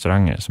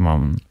 restauranger som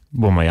man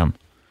bommar igen.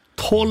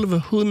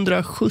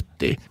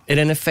 1270? Är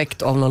det en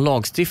effekt av någon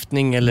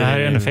lagstiftning? Eller? Det här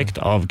är en effekt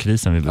av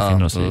krisen vi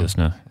befinner oss i just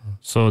nu.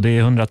 Så det är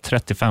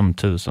 135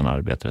 000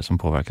 arbetare som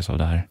påverkas av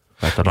det här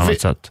på ett eller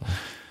annat sätt.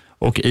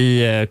 Och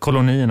i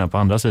kolonierna på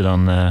andra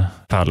sidan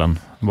pärlen,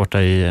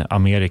 borta i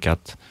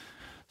Amerikat,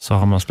 så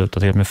har man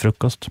slutat helt med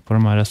frukost på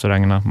de här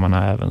restaurangerna. Man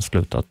har även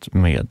slutat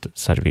med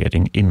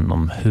servering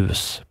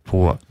inomhus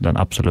på den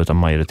absoluta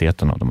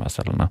majoriteten av de här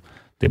ställena.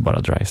 Det är bara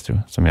drive-thru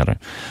som gäller.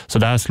 Så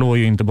det här slår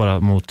ju inte bara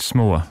mot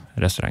små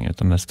restauranger,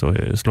 utan det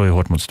slår ju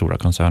hårt mot stora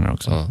koncerner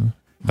också,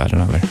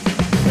 världen över.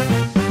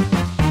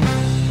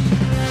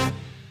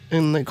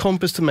 En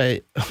kompis till mig,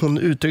 hon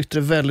uttryckte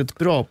det väldigt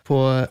bra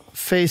på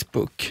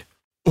Facebook.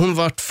 Hon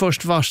var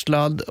först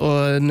varslad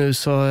och nu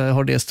så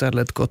har det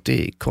stället gått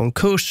i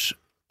konkurs.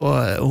 Och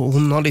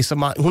hon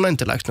har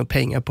inte lagt några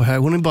pengar på det här.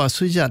 Hon är bara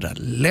så jävla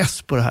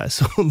less på det här.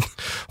 Så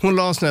hon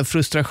la såna här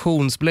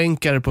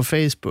frustrationsblänkare på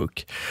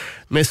Facebook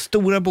med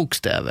stora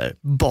bokstäver,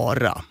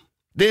 bara.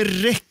 Det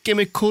räcker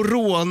med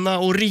corona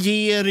och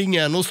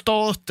regeringen och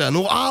staten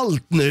och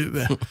allt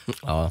nu.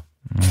 Ja.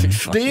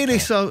 Det är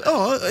liksom,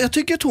 jag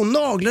tycker att hon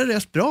naglar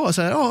rätt bra.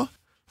 Så här,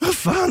 vad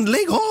fan,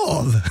 lägg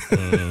av!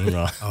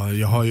 Ja,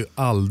 jag har ju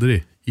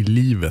aldrig i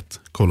livet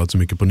kollat så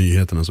mycket på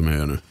nyheterna som jag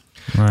gör nu.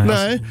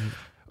 Nej.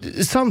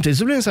 Samtidigt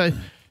så blir det så här,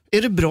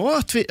 är det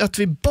bra att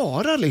vi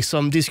bara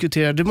liksom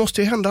diskuterar, det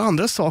måste ju hända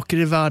andra saker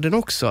i världen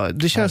också.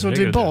 Det känns som att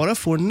vi bara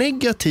får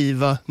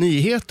negativa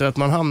nyheter, att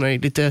man hamnar i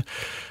lite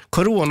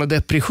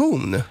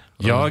coronadepression.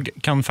 Jag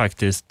kan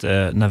faktiskt,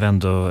 när vi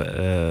ändå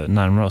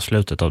närmar oss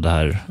slutet av det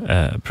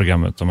här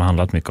programmet som har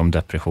handlat mycket om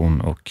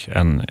depression och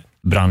en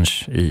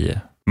bransch i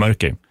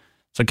mörker,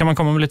 så kan man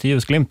komma med lite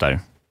ljusglimtar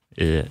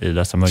i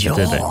dessa mörka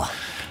tider.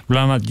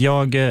 Bland annat,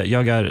 jag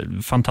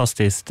är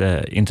fantastiskt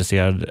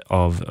intresserad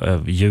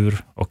av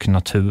djur och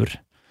natur,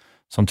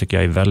 som tycker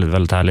jag är väldigt,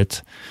 väldigt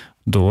härligt.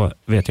 Då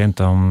vet jag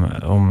inte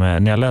om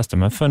ni har läst det,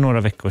 men för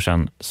några veckor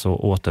sedan så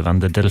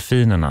återvände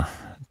delfinerna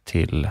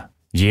till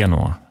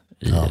Genua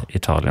i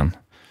Italien.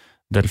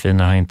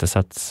 Delfiner har inte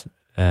setts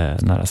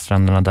nära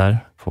stränderna där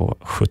på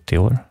 70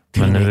 år.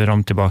 Men nu är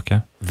de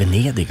tillbaka.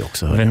 Venedig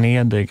också.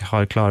 Venedig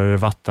har klarare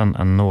vatten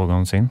än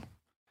någonsin.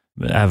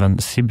 Även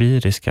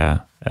sibiriska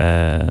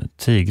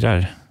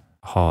tigrar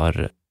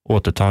har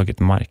återtagit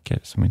marker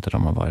som inte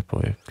de har varit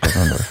på i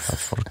flera år av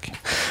folk.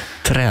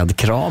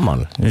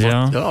 Trädkramar.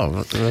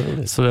 Ja.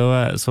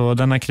 Så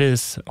denna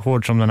kris,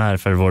 hård som den är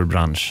för vår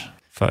bransch,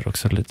 för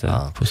också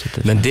lite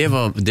positivt. Men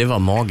det var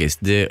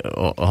magiskt.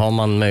 Har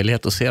man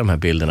möjlighet att se de här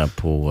bilderna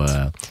på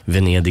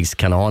Venedigs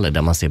kanaler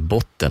där man ser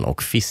botten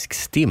och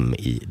fiskstim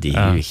i, det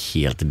är ju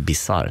helt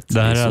bizarrt.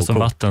 Det här är alltså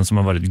vatten som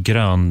har varit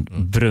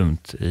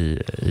grönbrunt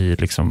i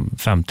liksom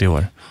 50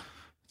 år.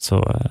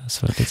 Så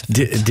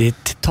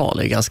det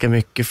talar ganska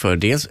mycket för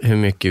dels hur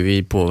mycket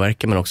vi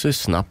påverkar, men också hur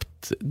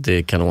snabbt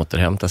det kan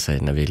återhämta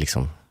sig när vi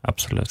liksom...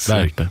 Absolut.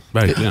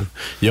 Verkligen.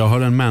 Jag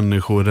har en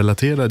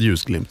människorelaterad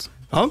ljusglimt.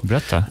 Ja,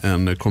 berätta.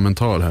 En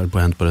kommentar här på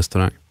Hänt på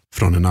restaurang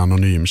från en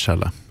anonym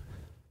källa.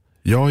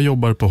 Jag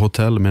jobbar på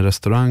hotell med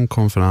restaurang,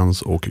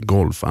 konferens och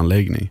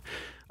golfanläggning.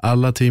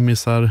 Alla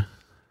timmisar,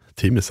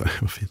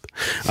 vad fint.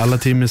 Alla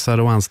timmisar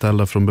och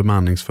anställda från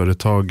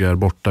bemanningsföretag är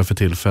borta för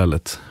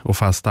tillfället och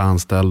fasta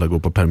anställda går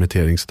på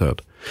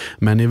permitteringsstöd.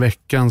 Men i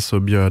veckan så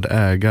bjöd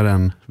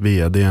ägaren,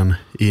 vdn,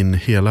 in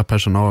hela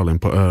personalen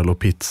på öl och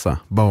pizza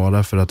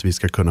bara för att vi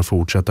ska kunna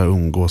fortsätta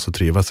umgås och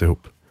trivas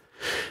ihop.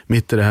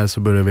 Mitt i det här så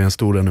börjar vi en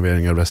stor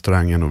renovering av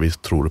restaurangen och vi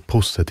tror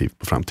positivt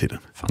på framtiden.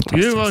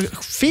 Fantastiskt. Det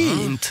var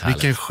fint.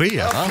 Vilken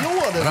chef.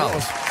 Applåder för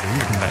oss.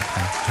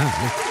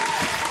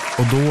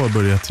 Och då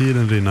börjar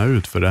tiden rinna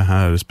ut för det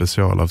här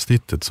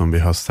specialavsnittet som vi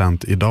har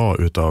sänt idag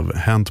utav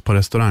Hänt på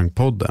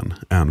restaurangpodden,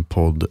 en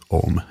podd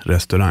om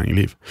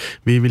restaurangliv.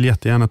 Vi vill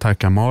jättegärna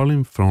tacka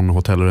Malin från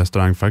Hotell- och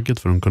restaurangfacket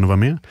för att hon kunde vara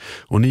med.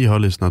 Och ni har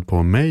lyssnat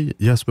på mig,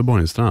 Jesper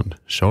Borgenstrand,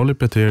 Charlie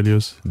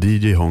Petrelius,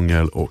 DJ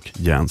Hångel och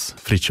Jens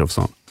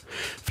Frithiofsson.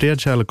 Fred,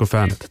 kärlek och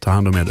Fernet, ta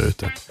hand om er där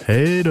ute.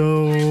 Hej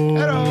då!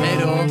 Hej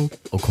då!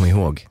 Och kom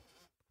ihåg,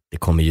 det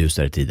kommer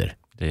ljusare tider.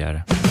 Det gör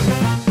det.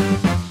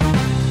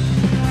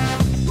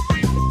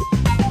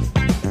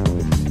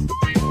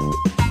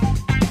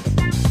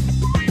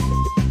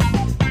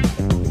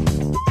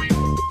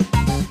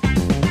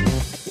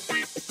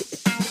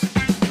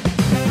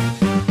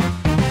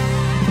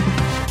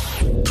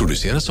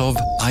 Produceras av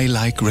I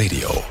Like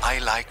Radio. I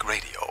Like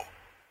Radio.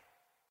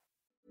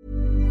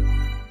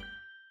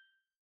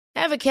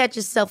 Ever catch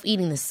yourself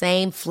eating the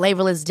same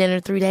flavorless dinner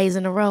 3 days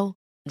in a row?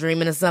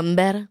 Dreaming of something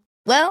better?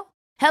 Well,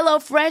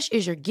 HelloFresh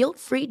is your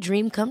guilt-free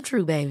dream come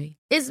true, baby.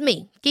 It's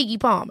me, Keke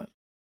Palmer.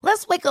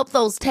 Let's wake up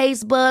those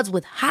taste buds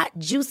with hot,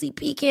 juicy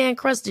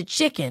pecan-crusted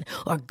chicken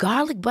or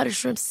garlic butter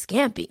shrimp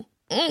scampi.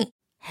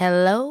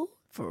 Hello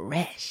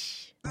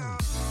Fresh.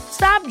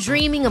 Stop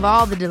dreaming of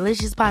all the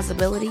delicious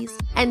possibilities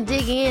and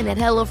dig in at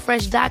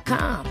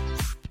HelloFresh.com.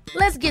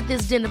 Let's get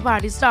this dinner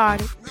party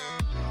started.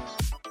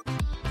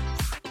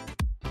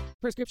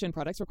 Prescription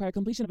products require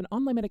completion of an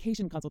online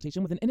medication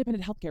consultation with an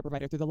independent healthcare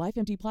provider through the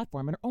LifeMD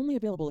platform and are only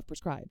available if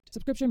prescribed.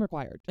 Subscription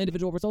required.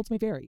 Individual results may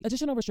vary.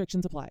 Additional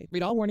restrictions apply.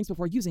 Read all warnings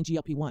before using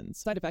GLP-1s.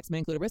 Side effects may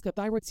include a risk of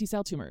thyroid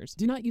C-cell tumors.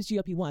 Do not use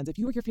GLP-1s if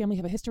you or your family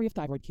have a history of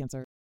thyroid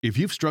cancer. If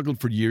you've struggled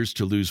for years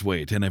to lose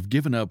weight and have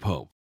given up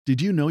hope,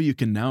 did you know you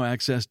can now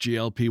access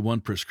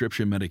GLP-1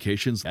 prescription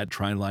medications at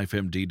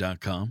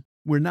TryLifeMD.com?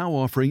 We're now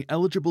offering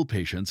eligible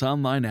patients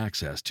online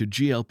access to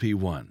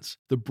GLP-1s,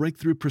 the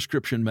breakthrough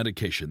prescription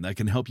medication that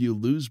can help you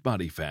lose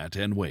body fat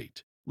and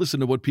weight. Listen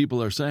to what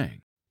people are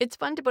saying. It's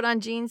fun to put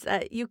on jeans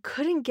that you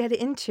couldn't get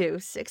into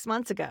 6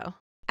 months ago.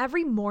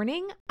 Every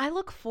morning, I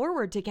look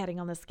forward to getting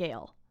on the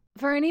scale.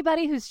 For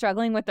anybody who's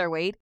struggling with their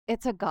weight,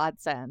 it's a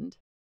godsend.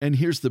 And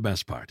here's the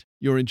best part.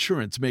 Your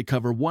insurance may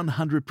cover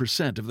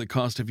 100% of the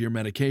cost of your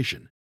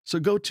medication. So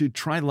go to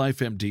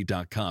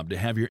TryLifeMD.com to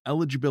have your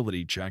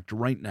eligibility checked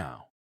right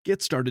now.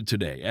 Get started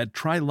today at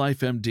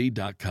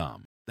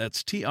TryLifeMD.com.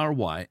 That's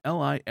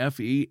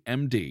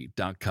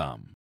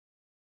TryLifeMD.com.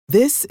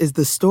 This is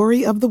the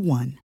story of the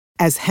one.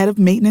 As head of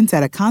maintenance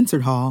at a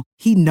concert hall,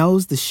 he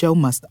knows the show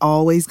must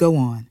always go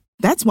on.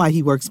 That's why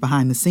he works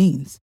behind the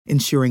scenes,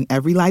 ensuring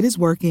every light is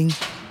working,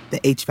 the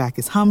HVAC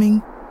is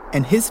humming,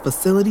 and his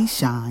facility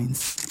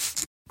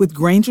shines. With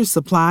Grainger's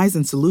supplies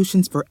and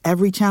solutions for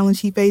every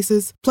challenge he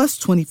faces, plus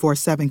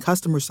 24/7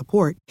 customer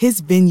support, his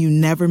venue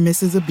never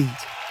misses a beat.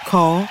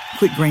 Call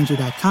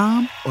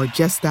quickgrainger.com or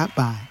just stop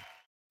by.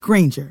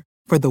 Grainger,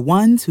 for the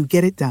ones who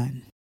get it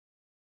done.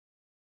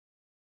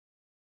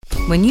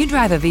 When you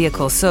drive a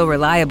vehicle so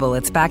reliable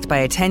it's backed by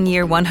a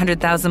 10-year,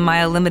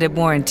 100,000-mile limited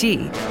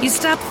warranty, you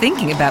stop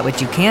thinking about what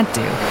you can't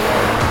do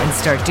and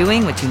start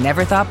doing what you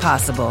never thought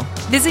possible.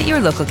 Visit your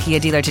local Kia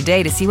dealer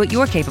today to see what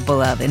you're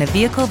capable of in a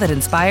vehicle that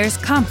inspires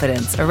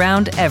confidence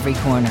around every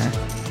corner.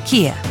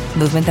 Kia,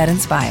 movement that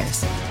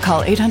inspires.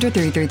 Call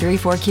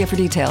 800-333-4KIA for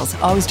details.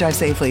 Always drive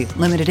safely.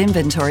 Limited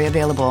inventory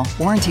available.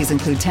 Warranties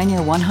include 10-year,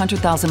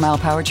 100,000-mile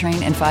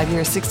powertrain and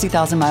 5-year,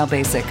 60,000-mile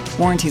basic.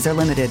 Warranties are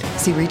limited.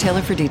 See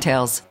retailer for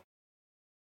details.